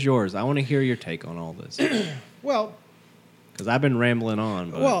 Form is yours. I want to hear your take on all this Well, because I've been rambling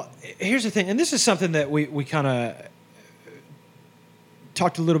on. But well, here's the thing, and this is something that we kind of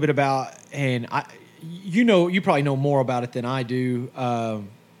talked a little bit about, and you probably know more about it than I do.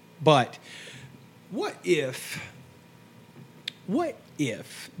 But what if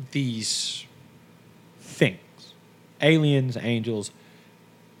these things, aliens, angels,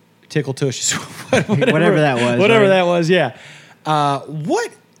 tickle tushes, whatever that was, yeah.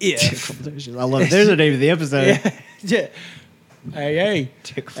 What if? I love it. There's the name of the episode. Yeah.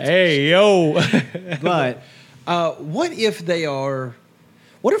 Hey, yo. But what if they are?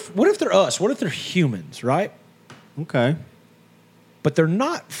 What if they're us? What if they're humans, right? okay, But they're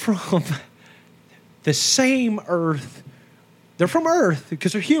not from the same Earth. They're from Earth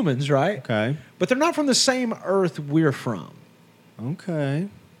because they're humans, right? okay, But they're not from the same Earth we're from. okay.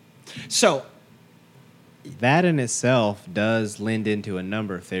 So, That in itself does lend into a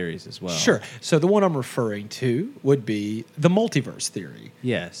number of theories as well. sure. So the one I'm referring to would be the multiverse theory.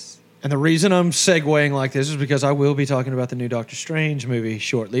 Yes. And the reason I'm segueing like this is because I will be talking about the new Doctor Strange movie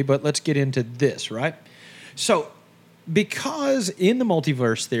shortly, but let's get into this, right? So, because in the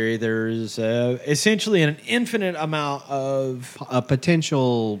multiverse theory, there's essentially an infinite amount of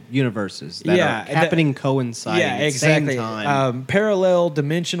Potential universes that are happening coinciding at the same time. Parallel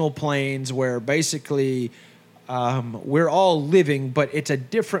dimensional planes where basically we're all living, but it's a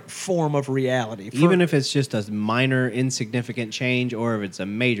different form of reality. Even if it's just a minor, insignificant change or if it's a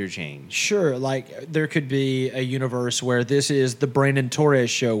major change. Sure, like there could be a universe where this is the Brandon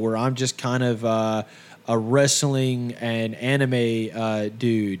Torres show where I'm just kind of a wrestling and anime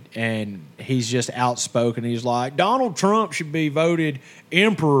dude, and he's just outspoken. He's like, Donald Trump should be voted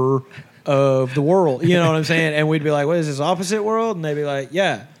emperor of the world. You know what I'm saying? And we'd be like, what is this, opposite world? And they'd be like,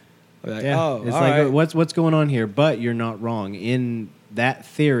 yeah. We're like, oh, it's all like right. what's going on here? But you're not wrong in that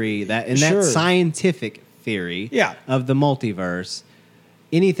theory, that Sure. scientific theory Yeah. of the multiverse.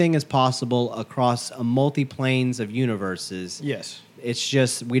 Anything is possible across a multi-planes of universes. Yes. It's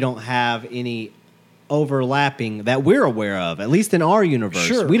just we don't have any overlapping that we're aware of, at least in our universe.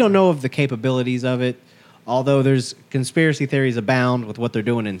 Sure. We don't know of the capabilities of it, although there's conspiracy theories abound with what they're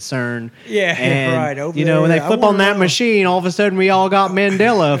doing in CERN. Yeah, and, right. Over you know, when there, they I flip wanna on that know. machine, all of a sudden we all got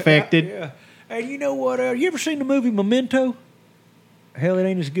Mandela affected. Yeah. And you know what? You ever seen the movie Memento? Hell, it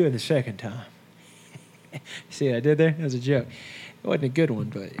ain't as good the second time. See what I did there? That was a joke. It wasn't a good one,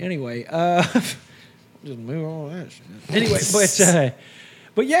 but anyway. Just move all that shit. Anyway,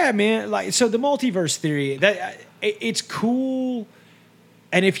 but yeah, man. Like, so the multiverse theory, it's cool.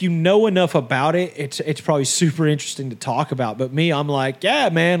 And if you know enough about it, it's probably super interesting to talk about. But me, I'm like, yeah,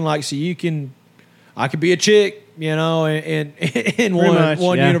 man. Like, so I could be a chick, you know, in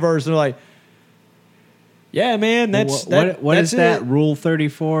one yeah. universe. And they're like, yeah, man. What is that it. Rule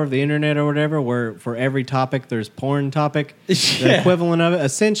 34 of the internet or whatever, where for every topic there's porn topic? The Yeah. equivalent of it.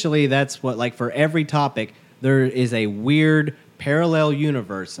 Essentially, that's what, like, for every topic there is a weird parallel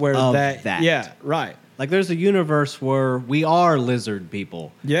universe Where of that, yeah, right, Like, there's a universe where we are lizard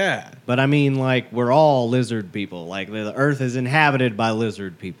people. yeah, But I mean, like, we're all lizard people. Like, the Earth is inhabited by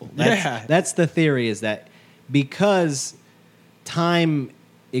lizard people. That's the theory, is that because time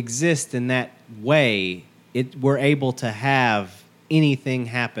exists in that way, we're able to have anything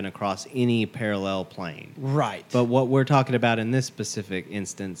happen across any parallel plane. right. But what we're talking about in this specific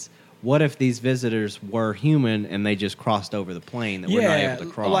instance, what if these visitors were human and they just crossed over the plane that we're not able to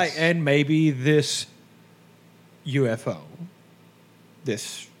cross? Like, and maybe this UFO,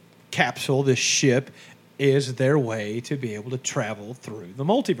 this capsule, this ship, is their way to be able to travel through the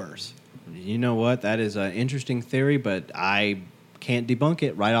multiverse. You know what? That is an interesting theory, but I can't debunk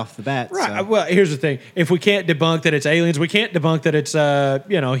it right off the bat. Right. So. Well, here's the thing: if we can't debunk that it's aliens, we can't debunk that it's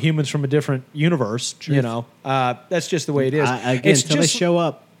humans from a different universe. Truth. That's just the way it is. Again, It's until they just- show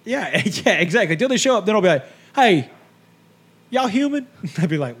up. Yeah, yeah, exactly. Until they show up, then I'll be like, "Hey, y'all human?" I'd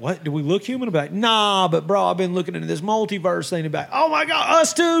be like, "What? Do we look human?" I'd be like, "Nah, but bro, I've been looking into this multiverse thing." They'd be like, "Oh my god,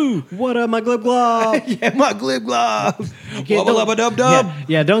 us too!" What up, my glib glob? Yeah, my glib glob. Yeah, Wubba lubba dub dub.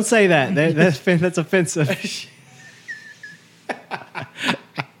 Yeah, don't say that. That's offensive.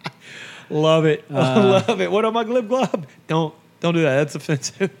 Love it. Love it. What up, my glib glob? Don't do that. That's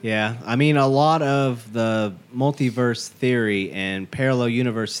offensive. Yeah, I mean, a lot of the multiverse theory and parallel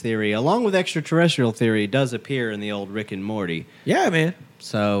universe theory, along with extraterrestrial theory, does appear in the old Rick and Morty. Yeah, man.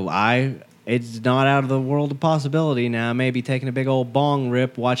 So it's not out of the world of possibility. Now, I may be taking a big old bong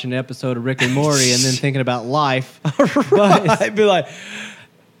rip watching an episode of Rick and Morty and then thinking about life. I'd be like,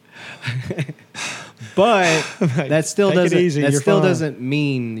 But that still Take it doesn't. easy, That you're still fine. doesn't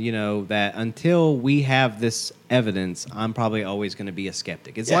mean that until we have this evidence, I'm probably always going to be a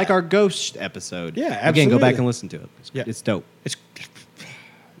skeptic. It's Yeah. like our ghost episode. Yeah, Again, go back absolutely. and listen to it. Yeah. It's dope.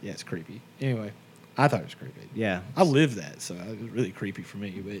 it's creepy. Anyway, I thought it was creepy. Yeah. I lived that, so it was really creepy for me.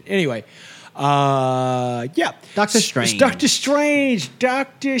 But anyway, yeah. Doctor S- Strange. Doctor Strange.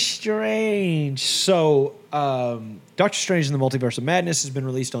 Doctor Strange. So, Doctor Strange in the Multiverse of Madness has been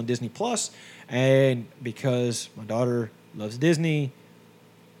released on Disney Plus, and because my daughter loves Disney,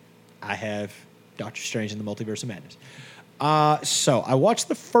 I have Doctor Strange in the Multiverse of Madness. So I watched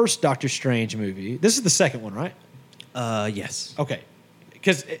the first Doctor Strange movie. This is the second one, right? Yes. Okay.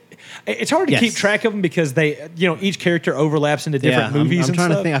 Because it's hard to Yes. keep track of them because they, each character overlaps into different movies I'm and trying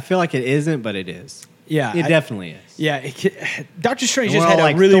stuff. to think. I feel like it isn't, but it is. Yeah, It definitely is. Yeah, Doctor Strange And just we're had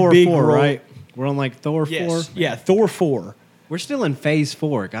on a really Thor big 4, role. right? We're on like Thor 4. Yes. Yeah, Thor 4. We're still in phase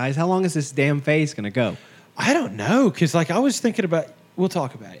 4, guys. How long is this damn phase going to go? I don't know because I was thinking about. We'll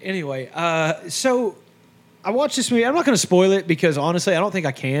talk about it anyway. So I watched this movie. I'm not going to spoil it because honestly, I don't think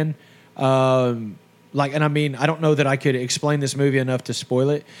I can. And I mean, I don't know that I could explain this movie enough to spoil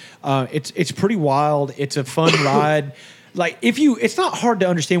it. It's pretty wild. It's a fun ride. Like it's not hard to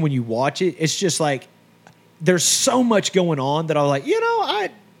understand when you watch it. It's just like there's so much going on that I was like,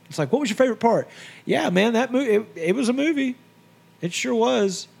 it's like, what was your favorite part? Yeah, man, that movie. It was a movie. It sure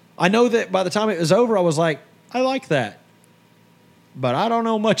was. I know that by the time it was over, I was like, I like that. But I don't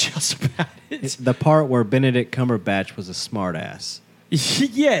know much else about it. It's the part where Benedict Cumberbatch was a smartass.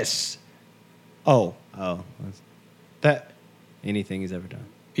 Yes. Oh, Oh, that's that. anything he's ever done,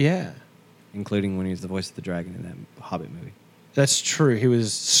 Yeah, including when he was the voice of the dragon in that Hobbit movie. that's true. He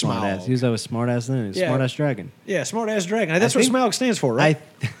was Smartass. Smaug. He was a smartass then. He was a Yeah. smartass dragon. Yeah, smart ass dragon. That's what think- Smaug stands for, right?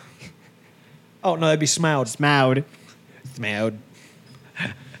 Oh no, that'd be Smaug. Smaud. Smaug.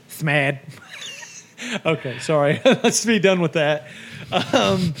 Smad. Okay, sorry. Let's be done with that.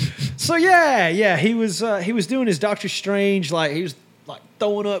 So yeah, he was doing his Doctor Strange, like he was like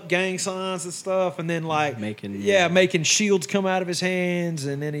throwing up gang signs and stuff, and then like making shields come out of his hands,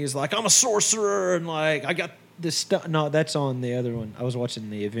 and then he was like, I'm a sorcerer, and like I got this stuff. No, that's on the other one. I was watching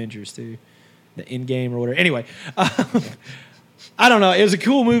the Avengers too, the Endgame or whatever. Anyway, I don't know. It was a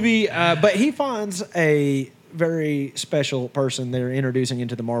cool movie, but he finds a very special person they're introducing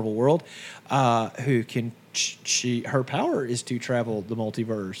into the Marvel world, who can. Her power is to travel the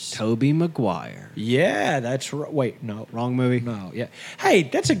multiverse. Tobey Maguire. Yeah, that's right. Wait, no, Wrong movie. no, yeah. Hey,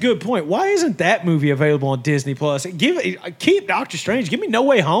 that's a good point. Why isn't that movie available on Disney Plus? Keep Doctor Strange. Give me No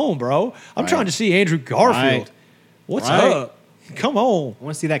Way Home, bro. I'm Right. trying to see Andrew Garfield. Right. What's Right. up? Come on. I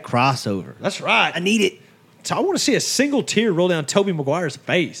want to see that crossover. That's right. I need it. So I want to see a single tear roll down Tobey Maguire's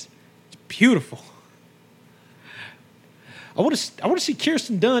face. It's beautiful. I want to see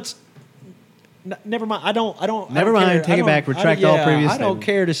Kirsten Dunst. Never mind. I don't. Never mind. Take it back. Retract all previous I don't statements.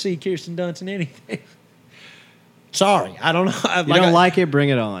 care to see Kirsten Dunst in anything. Sorry, I don't know. You don't like it? Bring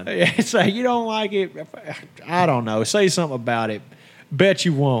it on. It's like you don't like it. I don't know. Say something about it. Bet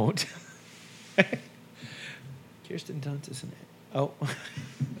you won't. Kirsten Dunst is in it. Oh,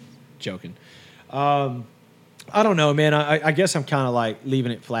 joking. I don't know, man. I guess I'm kind of like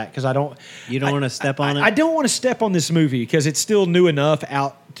leaving it flat because I don't. You don't want to step on it? I don't want to step on this movie because it's still new enough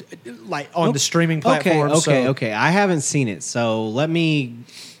out, like on the streaming platform. Okay. I haven't seen it, so let me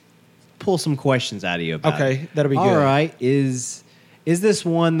pull some questions out of you about it. Okay, that'll be good. All right. Is this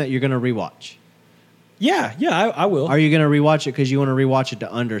one that you're going to rewatch? Yeah, I will. Are you going to rewatch it because you want to rewatch it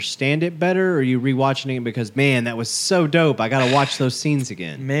to understand it better, or are you rewatching it because, man, that was so dope, I got to watch those scenes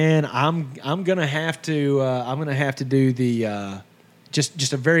again? Man, I'm gonna have to do the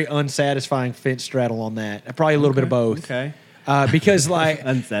Just a very unsatisfying fence straddle on that. Probably a little bit of both. Okay. Because like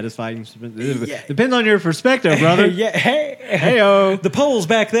Unsatisfying. Yeah. Depends on your perspective, brother. yeah, hey, Heyo. the pole's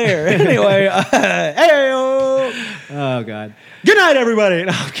back there. Anyway, heyo. Oh God. Good night, everybody.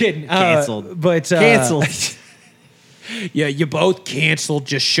 No, I'm kidding. Canceled. But Canceled. yeah, you both canceled.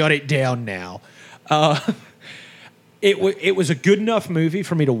 Just shut it down now. It was a good enough movie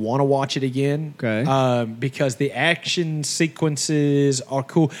for me to want to watch it again. Okay. Because the action sequences are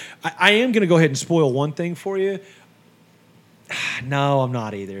cool. I am going to go ahead and spoil one thing for you. No, I'm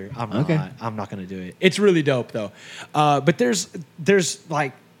not either. I'm not. Okay. I'm not going to do it. It's really dope though. But there's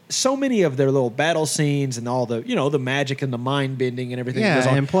like so many of their little battle scenes and all the the magic and the mind bending and everything. that goes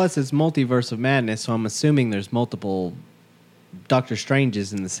Yeah, on. and plus it's multiverse of madness, so I'm assuming there's multiple Doctor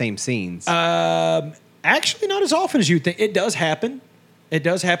Stranges in the same scenes. Actually, not as often as you think. It does happen. It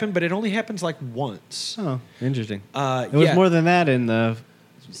does happen, but it only happens like once. Oh, interesting. It It was more than that in the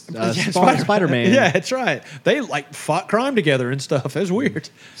Spider-Man. Yeah, that's right. They like fought crime together and stuff. It was weird.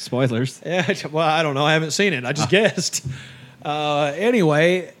 Spoilers. Yeah, well, I don't know. I haven't seen it. I just guessed.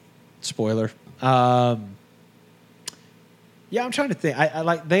 Anyway, spoiler. Yeah, I'm trying to think. I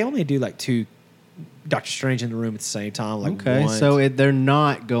like. They only do like 2 Doctor Strange in the room at the same time. Like Okay, once. so they're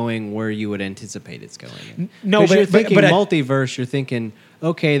not going where you would anticipate it's going. No, 'Cause but you're thinking but multiverse. You're thinking,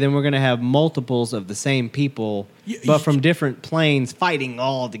 okay, then we're going to have multiples of the same people, but from different planes fighting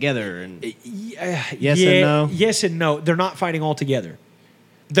all together. And Yes and no? Yes and no. They're not fighting all together.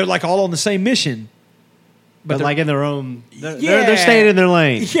 They're like all on the same mission. but they're- like in their own, they're staying in their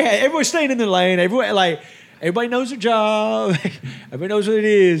lane. Yeah, everyone's staying in their lane. Everybody knows their job. Everybody knows what it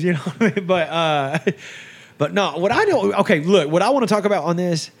is, you know what I mean? But no, what I don't. Okay, look, what I want to talk about on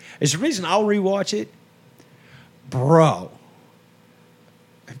this is the reason I'll rewatch it, bro.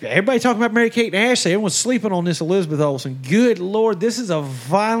 Everybody talking about Mary Kate and Ashley. Everyone's sleeping on this Elizabeth Olsen. Good Lord, this is a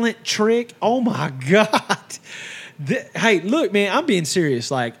violent trick. Oh my God. Hey, look, man, I'm being serious.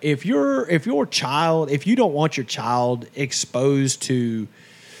 Like, if you don't want your child exposed to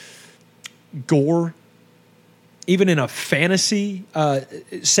gore, even in a fantasy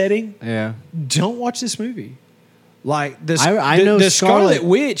setting, Yeah. don't watch this movie. Like this, I the, know the Scarlet- Scarlet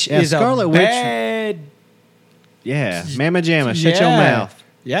Witch yeah, is Scarlet a Witch- bad. Yeah. Mamma Jamma, shut your Yeah. mouth.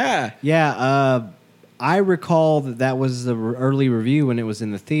 Yeah, Yeah. I recall that was the early review when it was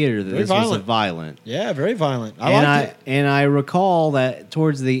in the theater that Very this was a violent. violent. yeah, very violent. I liked it. And I recall that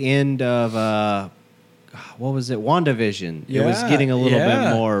towards the end of what was it, WandaVision? It was getting a little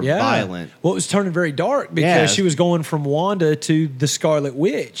bit more violent. Well, it was turning very dark because Yeah. she was going from Wanda to the Scarlet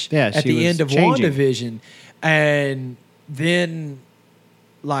Witch Yeah, at she the was end of changing. WandaVision. And then,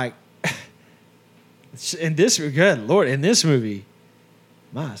 like, in this, good Lord, in this movie,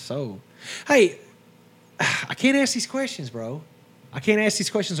 my soul. Hey, I can't ask these questions, bro. I can't ask these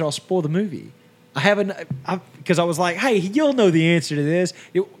questions or I'll spoil the movie. Because I was like, hey, you'll know the answer to this.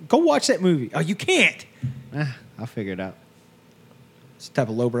 Go watch that movie. Oh, you can't. I'll figure it out. It's the type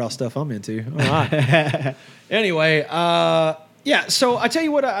of lowbrow stuff I'm into. All right. Anyway, yeah. So I tell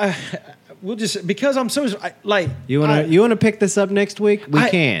you what, we'll just because I'm so like You wanna pick this up next week? We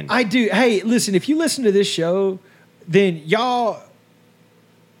can. I do. Hey, listen. If you listen to this show, then y'all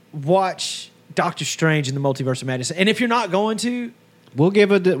watch Doctor Strange in the Multiverse of Madness. And if you're not going to, We'll give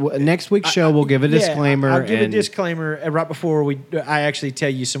next week's show. We'll give a disclaimer. I'll give a and- disclaimer right before I actually tell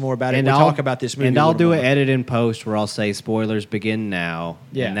you some more about it. And We'll I'll talk about this movie. And a I'll little do more. an edit in post where I'll say spoilers begin now.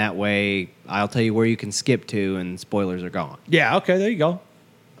 Yeah. And that way I'll tell you where you can skip to and spoilers are gone. Yeah, okay, there you go.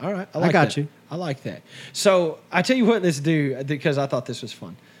 All right. I got that. you. I like that. So I tell you what, let's do, because I thought this was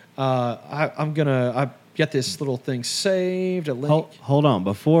fun. I got this little thing saved, a link. Hold on.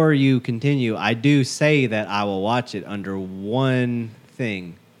 Before you continue, I do say that I will watch it under one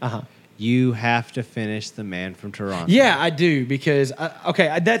thing. Uh-huh. You have to finish The Man from Toronto. Yeah, I do, because,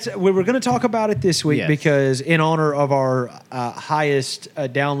 we're going to talk about it this week Yes. because in honor of our highest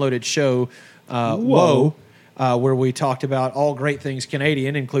downloaded show, Whoa, where we talked about all great things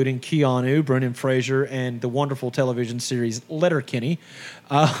Canadian, including Keanu, Brendan Fraser, and the wonderful television series Letterkenny.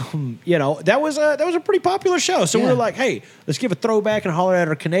 That was a pretty popular show. So we were like, hey, let's give a throwback and holler at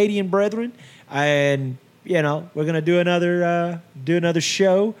our Canadian brethren. And, we're going to do another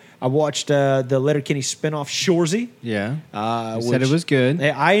show. I watched the Letterkenny spinoff Shoresy. Yeah. You said which- it was good.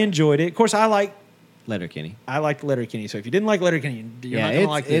 I enjoyed it. Of course, I liked Letterkenny. So if you didn't like Letterkenny, you're not going to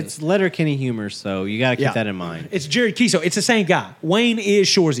like this. it's Letterkenny humor, so you got to keep that in mind. It's Jared Kiso. It's the same guy. Wayne is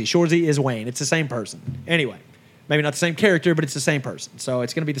Shoresy. Shoresy is Wayne. It's the same person. Anyway, maybe not the same character, but it's the same person. So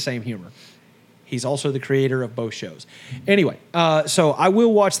it's going to be the same humor. He's also the creator of both shows. Anyway, so I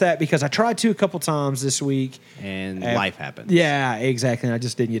will watch that because I tried to a couple times this week. And life happens. Yeah, exactly. And I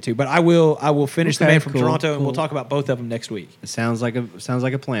just didn't get to. But I will finish The Okay, Man from cool, Toronto, and cool. we'll talk about both of them next week. It sounds like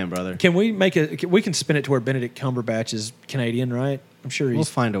a plan, brother. Can we we can spin it to where Benedict Cumberbatch is Canadian, right? I'm sure We'll he's.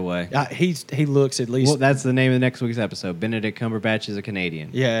 find a way. He looks at least. Well, that's the name of the next week's episode. Benedict Cumberbatch is a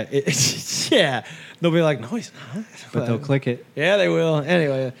Canadian. Yeah, yeah. They'll be like, no, he's not. But they'll click it. Yeah, they will.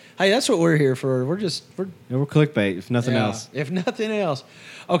 Anyway, hey, that's what we're here for. We're clickbait, if nothing yeah, else. If nothing else.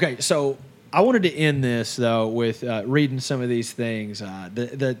 Okay, so I wanted to end this though with reading some of these things.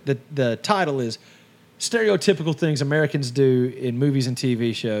 The title is "Stereotypical Things Americans Do in Movies and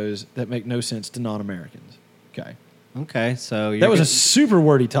TV Shows That Make No Sense to Non-Americans." Okay. Okay, so That was a super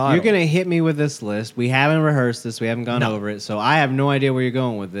wordy title. You're going to hit me with this list. We haven't rehearsed this. We haven't gone over it. So I have no idea where you're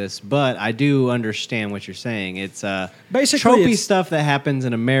going with this, but I do understand what you're saying. It's Basically, tropey it's stuff that happens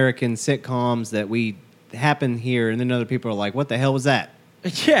in American sitcoms that we happen here, and then other people are like, what the hell was that?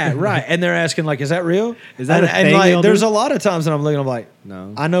 Yeah, right. And they're asking, like, is that real? Is that and, a and thing like, they'll there's do? a lot of times that I'm looking, I'm like,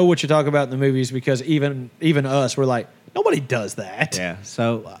 No. I know what you're talking about in the movies because even us, we're like, nobody does that. Yeah,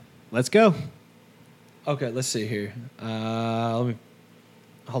 so let's go. Okay, let's see here. Let me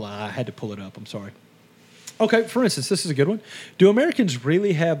hold on. I had to pull it up. I'm sorry. Okay, for instance, this is a good one. Do Americans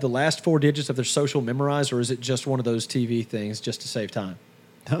really have the last 4 digits of their social memorized, or is it just one of those TV things just to save time?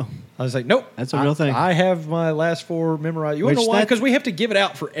 No. I was like, nope. That's a real thing. I have my last 4 memorized. You want to Which know why? that- Because we have to give it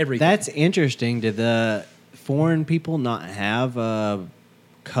out for everything. That's interesting. Did the foreign people not have a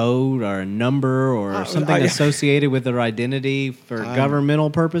code or a number or something associated with their identity for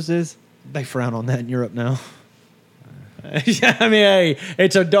governmental purposes? They frown on that in Europe now. Yeah, I mean, hey,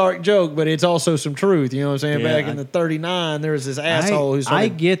 it's a dark joke, but it's also some truth. You know what I'm saying? Yeah, Back in the '39, there was this asshole who started I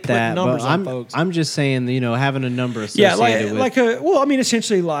get putting that, numbers but on folks. I'm just saying, having a number Yeah, associated with I mean,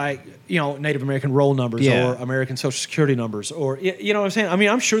 essentially like, Native American roll numbers Yeah. or American Social Security numbers or, you know what I'm saying? I mean,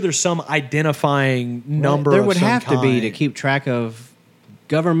 I'm sure there's some identifying number There of would some have to be kind. to keep track of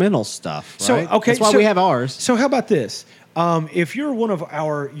governmental stuff, right? So, okay, That's why so- we have ours. So how about this? If you're one of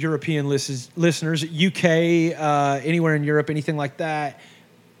our European listeners, UK, anywhere in Europe, anything like that,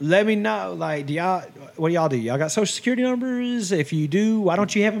 let me know. Like, what do y'all do? Y'all got Social Security numbers? If you do, why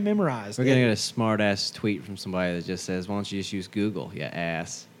don't you have them memorized? We're going to get a smart-ass tweet from somebody that just says, why don't you just use Google, you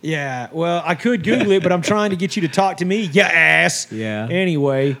ass? Yeah, well, I could Google it, but I'm trying to get you to talk to me, you ass. Yeah.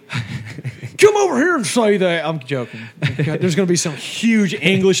 Anyway, come over here and say that. I'm joking. There's going to be some huge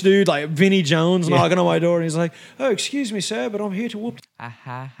English dude like Vinnie Jones knocking on my door, and he's like, "Oh, excuse me, sir, but I'm here to whoop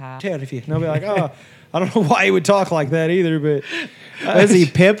out of you." And I'll be like, "Oh, I don't know why he would talk like that either, but." Is he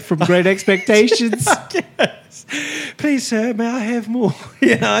Pip from Great Expectations? Yes. Please, sir, may I have more?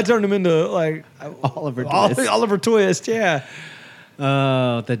 Yeah, I turned him into like Oliver Twist. Oliver Twist, yeah.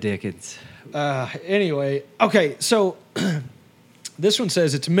 Oh, the Dickens. Anyway, okay, so this one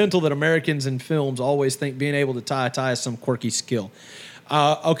says it's mental that Americans in films always think being able to tie a tie is some quirky skill.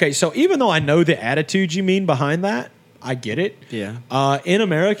 Okay, so even though I know the attitude you mean behind that, I get it. Yeah. In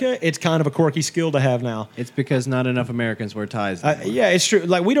America, it's kind of a quirky skill to have now. It's because not enough Americans wear ties. Yeah, it's true.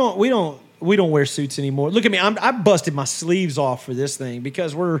 Like we don't wear suits anymore. Look at me. I busted my sleeves off for this thing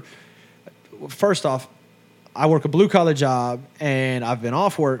because first off, I work a blue collar job and I've been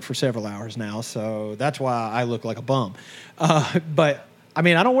off work for several hours now, so that's why I look like a bum. But I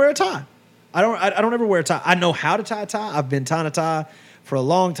mean, I don't wear a tie. I don't ever wear a tie. I know how to tie a tie. I've been tying a tie for a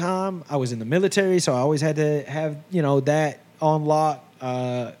long time. I was in the military, so I always had to have that on lock.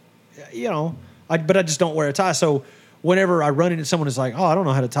 But I just don't wear a tie. So whenever I run into someone who's like, "Oh, I don't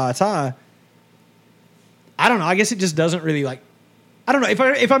know how to tie a tie," I don't know. I guess it just doesn't really like. I don't know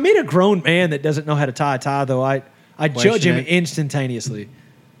if I meet a grown man that doesn't know how to tie a tie, though, I judge him instantaneously.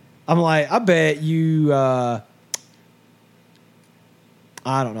 I'm like, I bet you.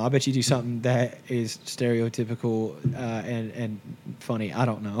 I don't know. I bet you do something that is stereotypical and funny. I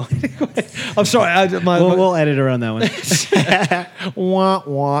don't know. I'm sorry. We'll edit around that one. Wah,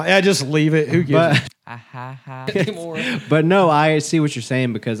 wah. I just leave it. Who gives? But no, I see what you're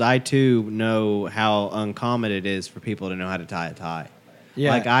saying because I too know how uncommon it is for people to know how to tie a tie.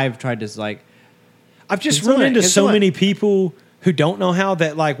 Yeah. Like I've tried to I've just It's run not- into it's so not- many people who don't know how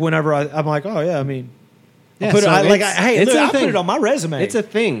that. Like whenever I'm like, oh yeah, I mean, Yeah, I put it, so I, like, it's- hey, it's look, a I put thing. it on my resume. it's a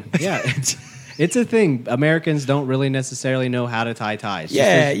thing. Yeah. It's a thing. Americans don't really necessarily know how to tie ties. Just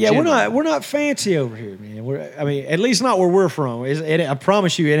as general. We're not fancy over here, man. At least not where we're from. I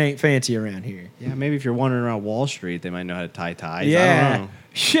promise you, it ain't fancy around here. Yeah, maybe if you're wandering around Wall Street, they might know how to tie ties. I Yeah, don't know.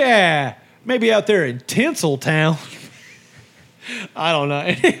 yeah. Maybe out there in Tinseltown. I don't know.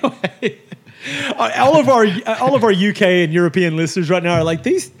 Anyway, all of our UK and European listeners right now are like,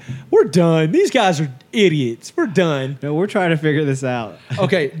 these We're done. These guys are idiots. We're done. No, we're trying to figure this out.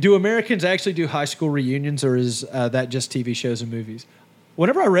 Okay, do Americans actually do high school reunions, or is that just TV shows and movies?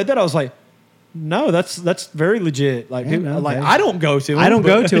 Whenever I read that, I was like, no, that's very legit. Like, Yeah, people, no, like they- I don't go to them. I don't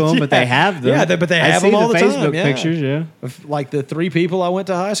go to them, yeah. but they have them. Yeah, but they I have see them all the Facebook time. Yeah. pictures, yeah. Of, like the 3 people I went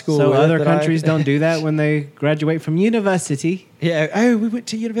to high school So with. other that I- countries don't do that when they graduate from university. Yeah. Oh, we went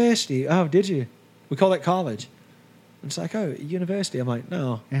to university. Oh, did you? We call that college. It's like, oh, university. I'm like,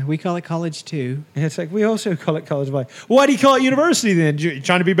 no. Yeah, we call it college too. And it's like, we also call it college. I'm like, why do you call it university then? You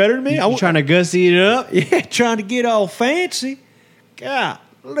trying to be better than me? You trying to gussy it up? Yeah, trying to get all fancy.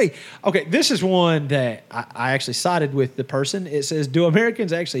 Golly. Okay, this is one that I actually sided with the person. It says, do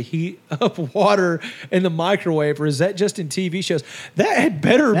Americans actually heat up water in the microwave, or is that just in TV shows? That had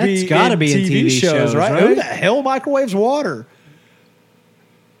better That's be gotta in be in TV, TV shows, shows, right? right? Who the hell microwaves water?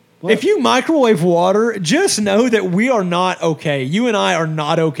 What? If you microwave water, just know that we are not okay. You and I are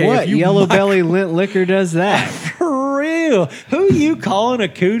not okay. What If you yellow belly lint liquor does that? For real. Who you calling a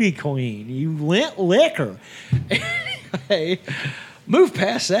cootie queen? You lint liquor. Anyway, move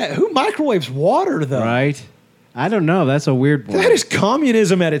past that. Who microwaves water, though? Right? I don't know. That's a weird one. That is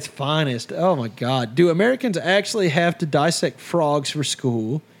communism at its finest. Oh, my God. Do Americans actually have to dissect frogs for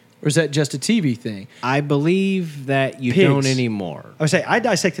school, or is that just a TV thing? I believe that you Pigs. don't anymore. I would say I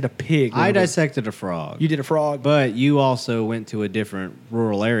dissected a pig. I remember? dissected a frog. You did a frog? But you also went to a different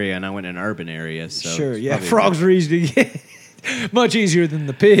rural area, and I went in an urban area. So Sure, it's yeah. probably Frogs are easy to get. Much easier than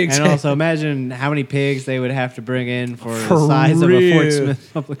the pigs. And also, imagine how many pigs they would have to bring in for For the size of a Fort real. Smith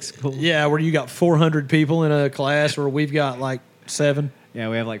public school. Yeah, where you got 400 people in a class, where we've got like 7. Yeah,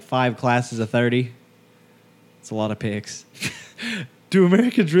 we have like 5 classes of 30. It's a lot of pigs. Do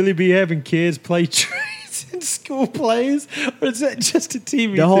Americans really be having kids play trees in school plays, or is that just a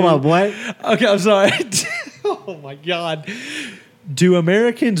TV Now, hold thing? on, what? Okay, I'm sorry. Oh my God. Do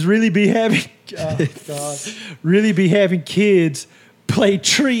Americans really be having really be having kids play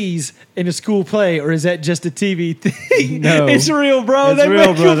trees in a school play, or is that just a TV thing? No. It's real, bro. It's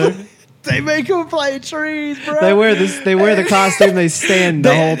real, brother. They make them play trees, bro. They wear this. They wear the costume. They stand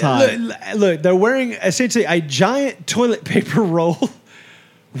the whole time. Look, they're wearing essentially a giant toilet paper roll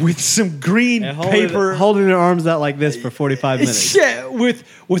with some green paper. holding their arms out like this for 45 minutes. Yeah,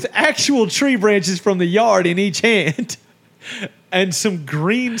 with actual tree branches from the yard in each hand, and some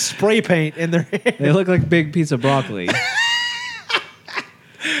green spray paint in their hair. They look like a big piece of broccoli.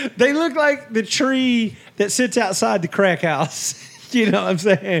 They look like the tree that sits outside the crack house. You know what I'm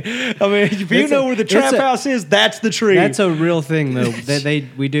saying? I mean, if you know where the trap house is, that's the tree. That's a real thing, though.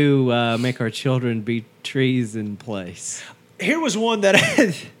 We do make our children be trees in place. Here was one that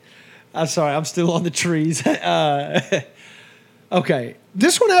I'm sorry, I'm still on the trees. Okay,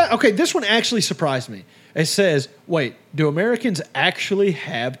 this one actually surprised me. It says, "Wait, do Americans actually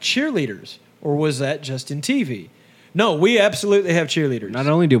have cheerleaders, or was that just in TV?" No, we absolutely have cheerleaders. Not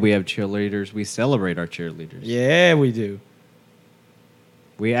only do we have cheerleaders, we celebrate our cheerleaders. Yeah, we do.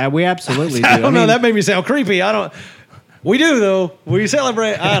 We absolutely do. I don't know. That made me sound creepy. I don't. We do though. We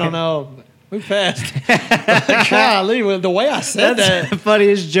celebrate. I don't know. Move fast. Golly, the way I said That's that. the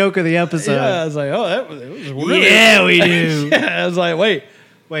funniest joke of the episode. Yeah, I was like, oh, that was really. Yeah, we do. Yeah, I was like, wait.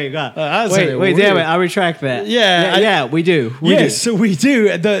 Wait, God. I said it wait, weird. damn it. I retract that. Yeah, we do. We Yes, do. so we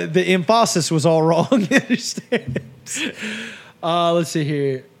do. The emphasis was all wrong. Understand? Let's see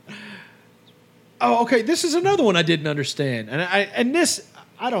here. Oh, okay. This is another one I didn't understand, and this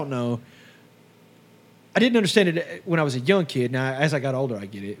I don't know. I didn't understand it when I was a young kid. Now, as I got older, I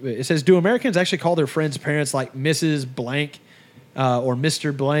get it. It says, "Do Americans actually call their friends' parents like Mrs. Blank or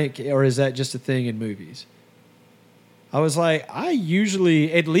Mr. Blank, or is that just a thing in movies?" I was like, I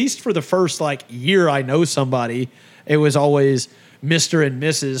usually, at least for the first like year I know somebody, it was always Mr. and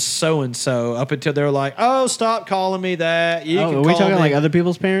Mrs. so-and-so up until they're like, oh, stop calling me that. You can Are we call talking me. like other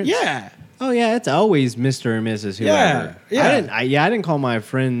people's parents? Yeah. Oh yeah, it's always Mr. and Mrs. Whoever. Yeah. I didn't call my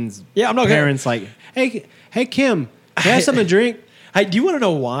friends. Yeah, I'm not gonna- parents like, hey Kim, can I have something to drink? Hey, do you want to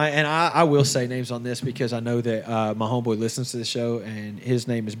know why? And I will say names on this because I know that my homeboy listens to the show, and his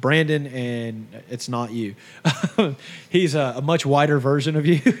name is Brandon, and it's not you. He's a much whiter version of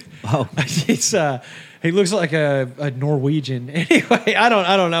you. Oh. He looks like a Norwegian. Anyway, I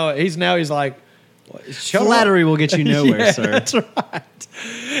don't know. He's like, shut up. Flattery will get you nowhere, Yeah, sir. That's right.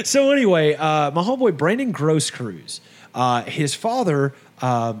 So anyway, my homeboy Brandon Groscrews, his father,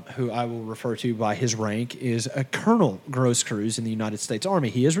 who I will refer to by his rank, is a Colonel Groscrews in the United States Army.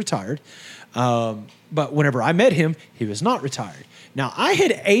 He is retired, but whenever I met him, he was not retired. Now I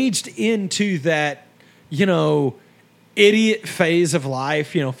had aged into that, idiot phase of life,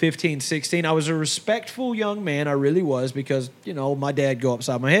 15, 16. I was a respectful young man. I really was because, my dad'd go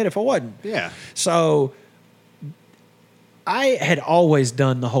upside my head if I wasn't. Yeah. So I had always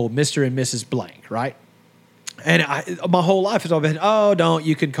done the whole Mr. and Mrs. Blank, right? And my whole life has always been,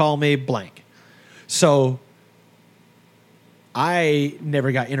 you can call me blank. So I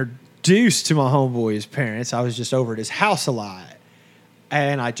never got introduced to my homeboy's parents. I was just over at his house a lot.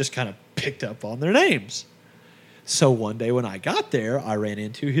 And I just kind of picked up on their names. So one day when I got there, I ran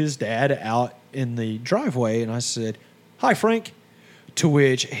into his dad out in the driveway, and I said, "Hi, Frank." To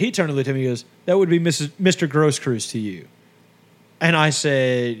which he turned and looked at me and goes, "That would be Mr. Groscrews to you." And I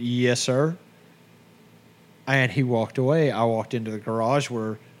said, "Yes, sir." And he walked away. I walked into the garage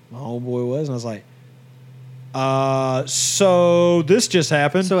where my homeboy was, and I was like, so this just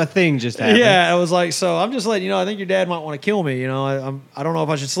happened. So a thing just happened. Yeah, I was like, so I'm just letting you know, I think your dad might want to kill me. I don't know if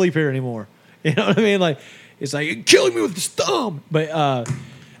I should sleep here anymore. You know what I mean? Like, it's like, you're killing me with his thumb. But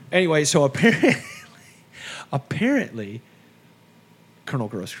anyway, so apparently, Colonel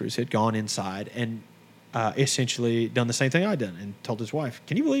Groscrews had gone inside and essentially done the same thing I'd done and told his wife,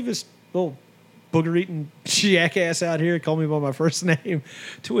 "Can you believe this little booger-eating jackass out here called me by my first name?"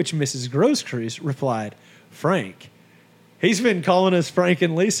 To which Mrs. Groscrews replied, "Frank, he's been calling us Frank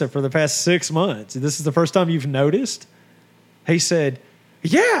and Lisa for the past 6 months. This is the first time you've noticed?" He said,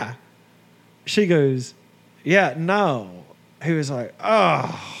 "Yeah." She goes, "Yeah, no." He was like,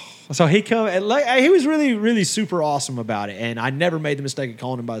 "Oh." So he was really, really super awesome about it, and I never made the mistake of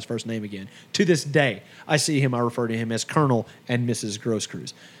calling him by his first name again. To this day, I see him, I refer to him as Colonel and Mrs.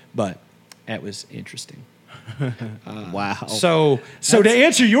 Groscrews. But that was interesting. Wow. So to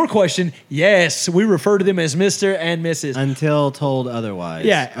answer your question, yes, we refer to them as Mr. and Mrs. Until told otherwise.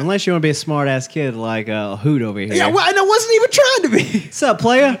 Yeah. Unless you want to be a smart ass kid like Hoot over here. Yeah, well, and I wasn't even trying to be. What's up,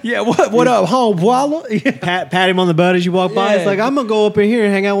 player? Yeah, what up, home, voila? Yeah. Pat him on the butt as you walk by. Yeah. It's like, I'm going to go up in here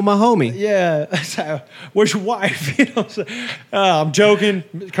and hang out with my homie. Yeah. So, where's your wife? I'm joking,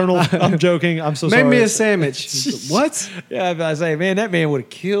 Colonel. I'm joking. I'm so sorry. Make me a sandwich. What? Yeah, I say, man, that man would have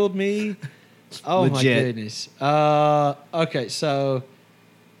killed me. Oh, Legit. my goodness. Okay, so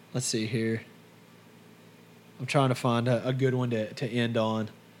let's see here. I'm trying to find a good one to end on.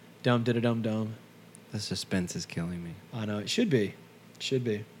 Dum-da-da-dum-dum. The suspense is killing me. I know. It should be. Should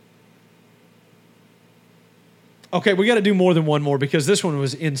be. Okay, we got to do more than one more because this one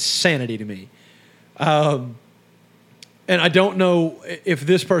was insanity to me. And I don't know if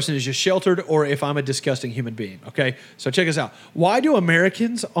this person is just sheltered or if I'm a disgusting human being. Okay, so check us out. Why do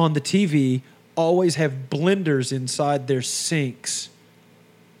Americans on the TV always have blenders inside their sinks?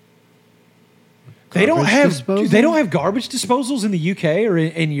 They don't have garbage disposals in the UK or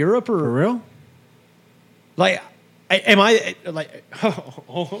in Europe or For real? like. Am I like?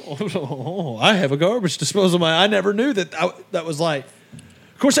 I have a garbage disposal. I never knew that was like.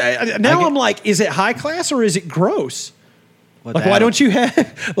 Of course, I'm like, is it high class or is it gross? Like, why don't you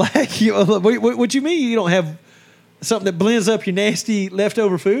have like? What you mean you don't have something that blends up your nasty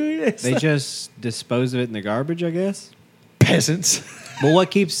leftover food? They just dispose of it in the garbage, I guess. Peasants. But what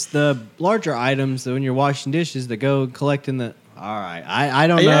keeps the larger items that when you're washing dishes that go collect in the... All right. I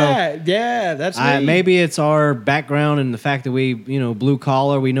don't know. Yeah, that's me. Maybe it's our background and the fact that we, blue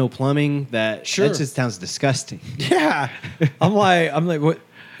collar, we know plumbing. That just sounds disgusting. Yeah. I'm like, what?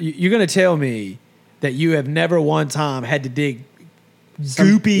 You're going to tell me that you have never one time had to dig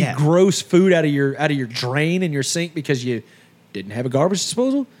goopy, gross food out of your drain in your sink because you didn't have a garbage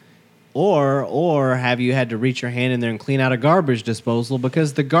disposal? Or have you had to reach your hand in there and clean out a garbage disposal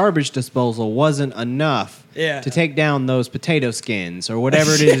because the garbage disposal wasn't enough to take down those potato skins or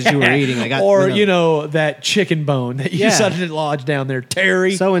whatever it is you were eating? That chicken bone that you decided to lodge down there,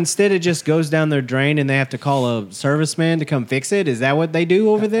 Terry. So instead it just goes down their drain and they have to call a serviceman to come fix it? Is that what they do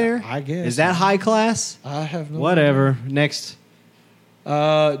over there? I guess. Is that high class? I have no Whatever. Next.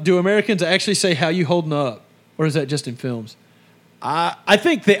 Do Americans actually say, "How you holding up?" Or is that just in films? I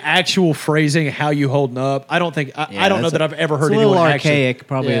think the actual phrasing "how you holding up," I don't know that I've ever heard anyone archaic. actually.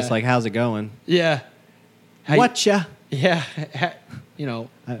 Probably it's like, "How's it going?" Yeah. Whatcha? Yeah.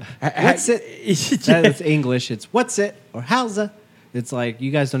 What's it? That's English. It's what's it or how's it? It's like you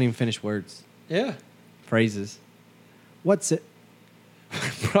guys don't even finish words. Yeah. Phrases. What's it?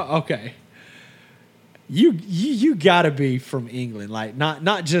 Okay. You got to be from England, like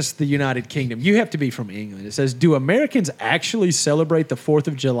not just the United Kingdom. You have to be from England. It says, do Americans actually celebrate the 4th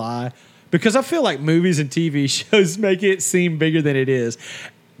of July? Because I feel like movies and TV shows make it seem bigger than it is.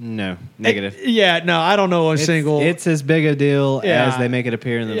 No, negative. I don't know a single. It's as big a deal as they make it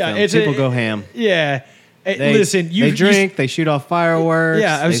appear in the film. People go ham. Yeah. Listen, they drink, they shoot off fireworks.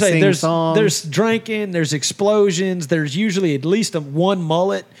 Yeah, I would they say sing songs. there's drinking, there's explosions, there's usually at least one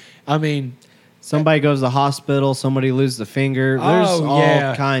mullet. I mean, somebody goes to the hospital, somebody loses a finger. There's yeah.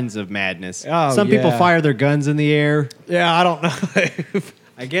 all kinds of madness. Oh, Some people yeah. fire their guns in the air. yeah, I don't know.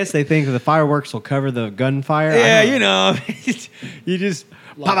 I guess they think the fireworks will cover the gunfire. Yeah, you know, you just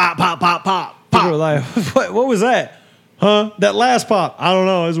Pop, pop, pop, pop, pop, people are pop. like, what was that? Huh? That last pop? I don't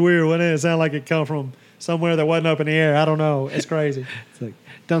know. It's weird, wasn't it? It sounded like it come from somewhere that wasn't up in the air. I don't know. It's crazy. It's like,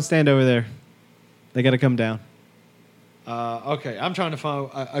 don't stand over there. They got to come down. Okay, I'm trying to find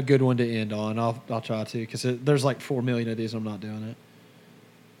a good one to end on. I'll try to because there's like 4 million of these. I'm not doing it.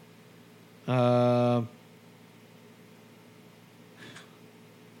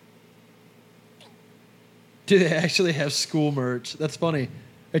 Do they actually have school merch? That's funny.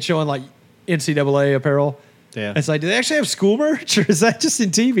 It's showing like NCAA apparel. Yeah. It's like, do they actually have school merch or is that just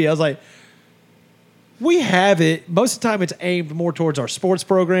in TV? I was like, we have it. Most of the time it's aimed more towards our sports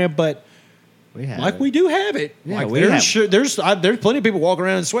program, but We have like it. we do have it. Yeah, like we there's have- there's plenty of people walking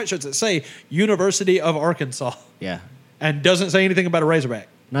around in sweatshirts that say University of Arkansas Yeah. and doesn't say anything about a Razorback.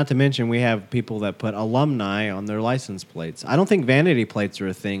 Not to mention, we have people that put alumni on their license plates. I don't think vanity plates are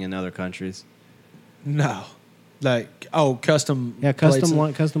a thing in other countries. No. Like, custom Yeah, plates.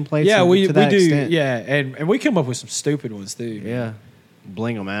 custom plates. Yeah, we to that do. extent. Yeah, and we come up with some stupid ones too. Yeah.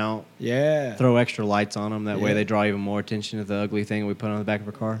 Bling them out. Yeah. Throw extra lights on them. That way Yeah. they draw even more attention to the ugly thing we put on the back of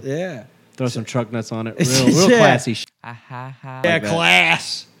a car. Yeah. Throw some truck nuts on it. Real Yeah. classy. Yeah, that.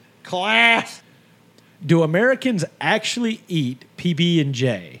 class. Do Americans actually eat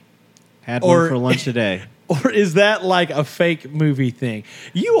PB&J? Had Or- one for lunch today. Or is that like a fake movie thing?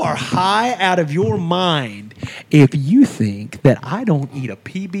 You are high out of your mind if you think that I don't eat a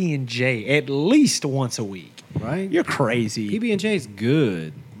PB&J at least once a week. Right? You're crazy. PB&J is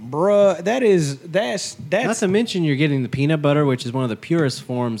good. Bruh, that's Not to mention you're getting the peanut butter, which is one of the purest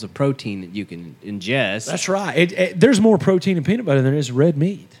forms of protein that you can ingest. that's right. There's more protein in peanut butter than there is red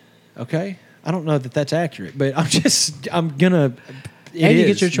meat. Okay? I don't know that that's accurate, but I'm gonna. And you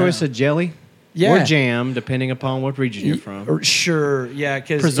get your choice of jelly Yeah. or jam, depending upon what region you're from. Sure, yeah,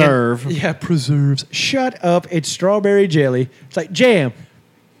 because Preserve. preserves. Shut up! It's strawberry jelly. It's like jam.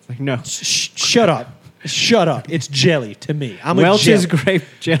 Like, no. Shut up! Shut up! It's jelly to me. I'm Welch's a jelly. grape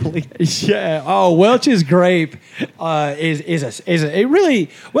jelly. Yeah. Oh, Welch's grape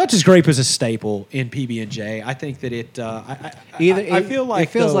Welch's grape is a staple in PB&J. I think that it. I feel like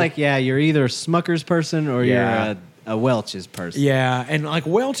it feels though- like you're either a Smucker's person or Yeah. you're a Welch's person. Yeah, and like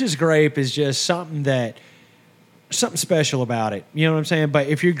Welch's grape is just something special about it. You know what I'm saying? But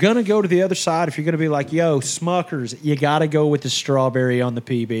if you're gonna go to the other side, if you're gonna be like, yo, Smucker's, you gotta go with the strawberry on the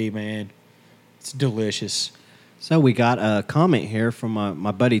PB, man. It's delicious. So we got a comment here from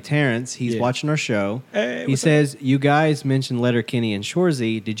my buddy Terrence. He's Yeah. watching our show. Hey, he what's says, "You guys mentioned Letterkenny and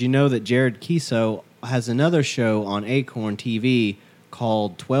Shorzy. Did you know that Jared Kiso has another show on Acorn TV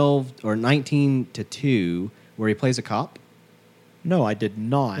called 12 or 19 to 2, where he plays a cop? No, I did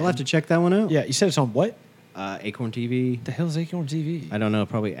not. We'll have to check that one out. Yeah, you said it's on what? Acorn TV. The hell is Acorn TV? I don't know,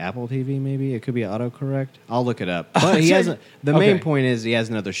 probably Apple TV maybe. It could be autocorrect. I'll look it up. But he So- has the main okay. point is he has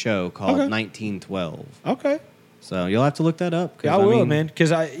another show called Okay. 1912. Okay. So you'll have to look that up. 'cause, Yeah, I will, mean, man.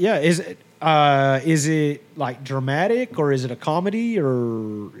 Because is it like dramatic or is it a comedy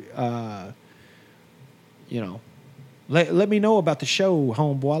or let me know about the show,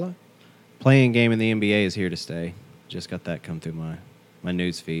 homeboy. Playing game in the NBA is here to stay. Just got that come through my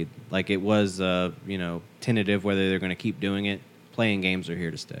news feed. Like it was, tentative whether they're going to keep doing it. Playing games are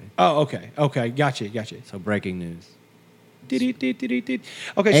here to stay. Oh, okay, gotcha. So breaking news.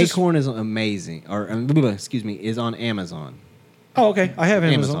 Okay, Acorn is amazing, or excuse me, is on Amazon. okay, I have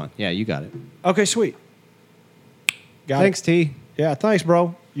Amazon. Yeah, you got it. Okay, sweet. Got Thanks, it. T. Yeah, thanks,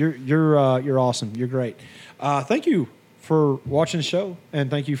 bro. You're awesome. You're great. Thank you for watching the show and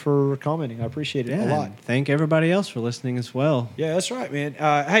thank you for commenting. I appreciate it a lot. and thank everybody else for listening as well. Yeah, that's right, man.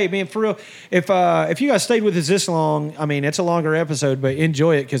 Hey, man, for real, if you guys stayed with us this long, I mean, it's a longer episode, but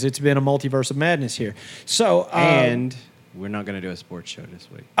enjoy it because it's been a multiverse of madness here. So, And we're not going to do a sports show this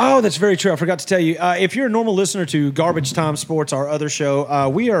week. oh, that's very true. I forgot to tell you. If you're a normal listener to Garbage Time Sports, our other show,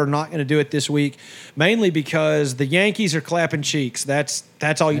 we are not going to do it this week, mainly because the Yankees are clapping cheeks. That's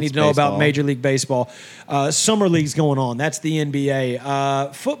all you That's need to know about baseball. Major League Baseball. Summer League's going on. That's the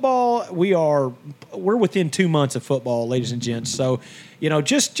NBA. Football, we're within 2 months of football, ladies and gents. So,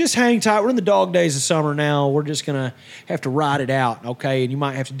 just hang tight. We're in the dog days of summer now. We're just gonna have to ride it out, okay? And you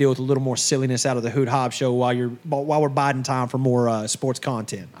might have to deal with a little more silliness out of the Hoot Hob show while we're biding time for more sports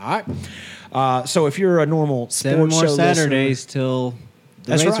content. All right. So if you're a normal 7 sports more show Saturdays till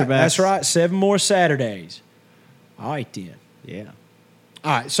That's right. Razorbacks. That's right. 7 more Saturdays. All right, then. Yeah.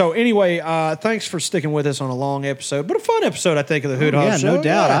 All right. So anyway, thanks for sticking with us on a long episode, but a fun episode, I think, of the Hood Hog Yeah, Show. no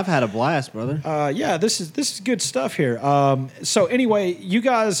doubt. Yeah. I've had a blast, brother. Yeah, this is good stuff here. So anyway, you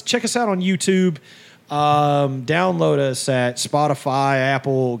guys check us out on YouTube. Download us at Spotify,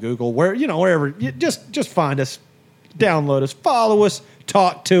 Apple, Google, wherever. Just find us, download us, follow us,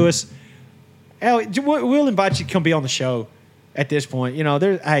 talk to us. Hell, we'll invite you to come be on the show. At this point,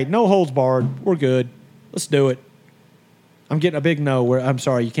 hey, no holds barred. We're good. Let's do it. I'm getting a big no. I'm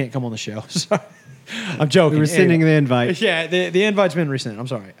sorry, you can't come on the show. Sorry. I'm joking. We're rescinding the invite. Yeah, the invite's been rescinded. I'm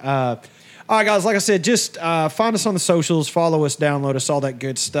sorry. All right, guys, like I said, just find us on the socials, follow us, download us, all that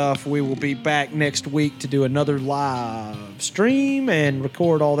good stuff. We will be back next week to do another live stream and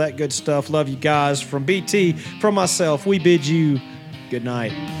record all that good stuff. Love you guys. From BT, from myself, we bid you good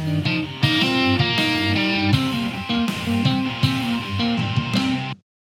night.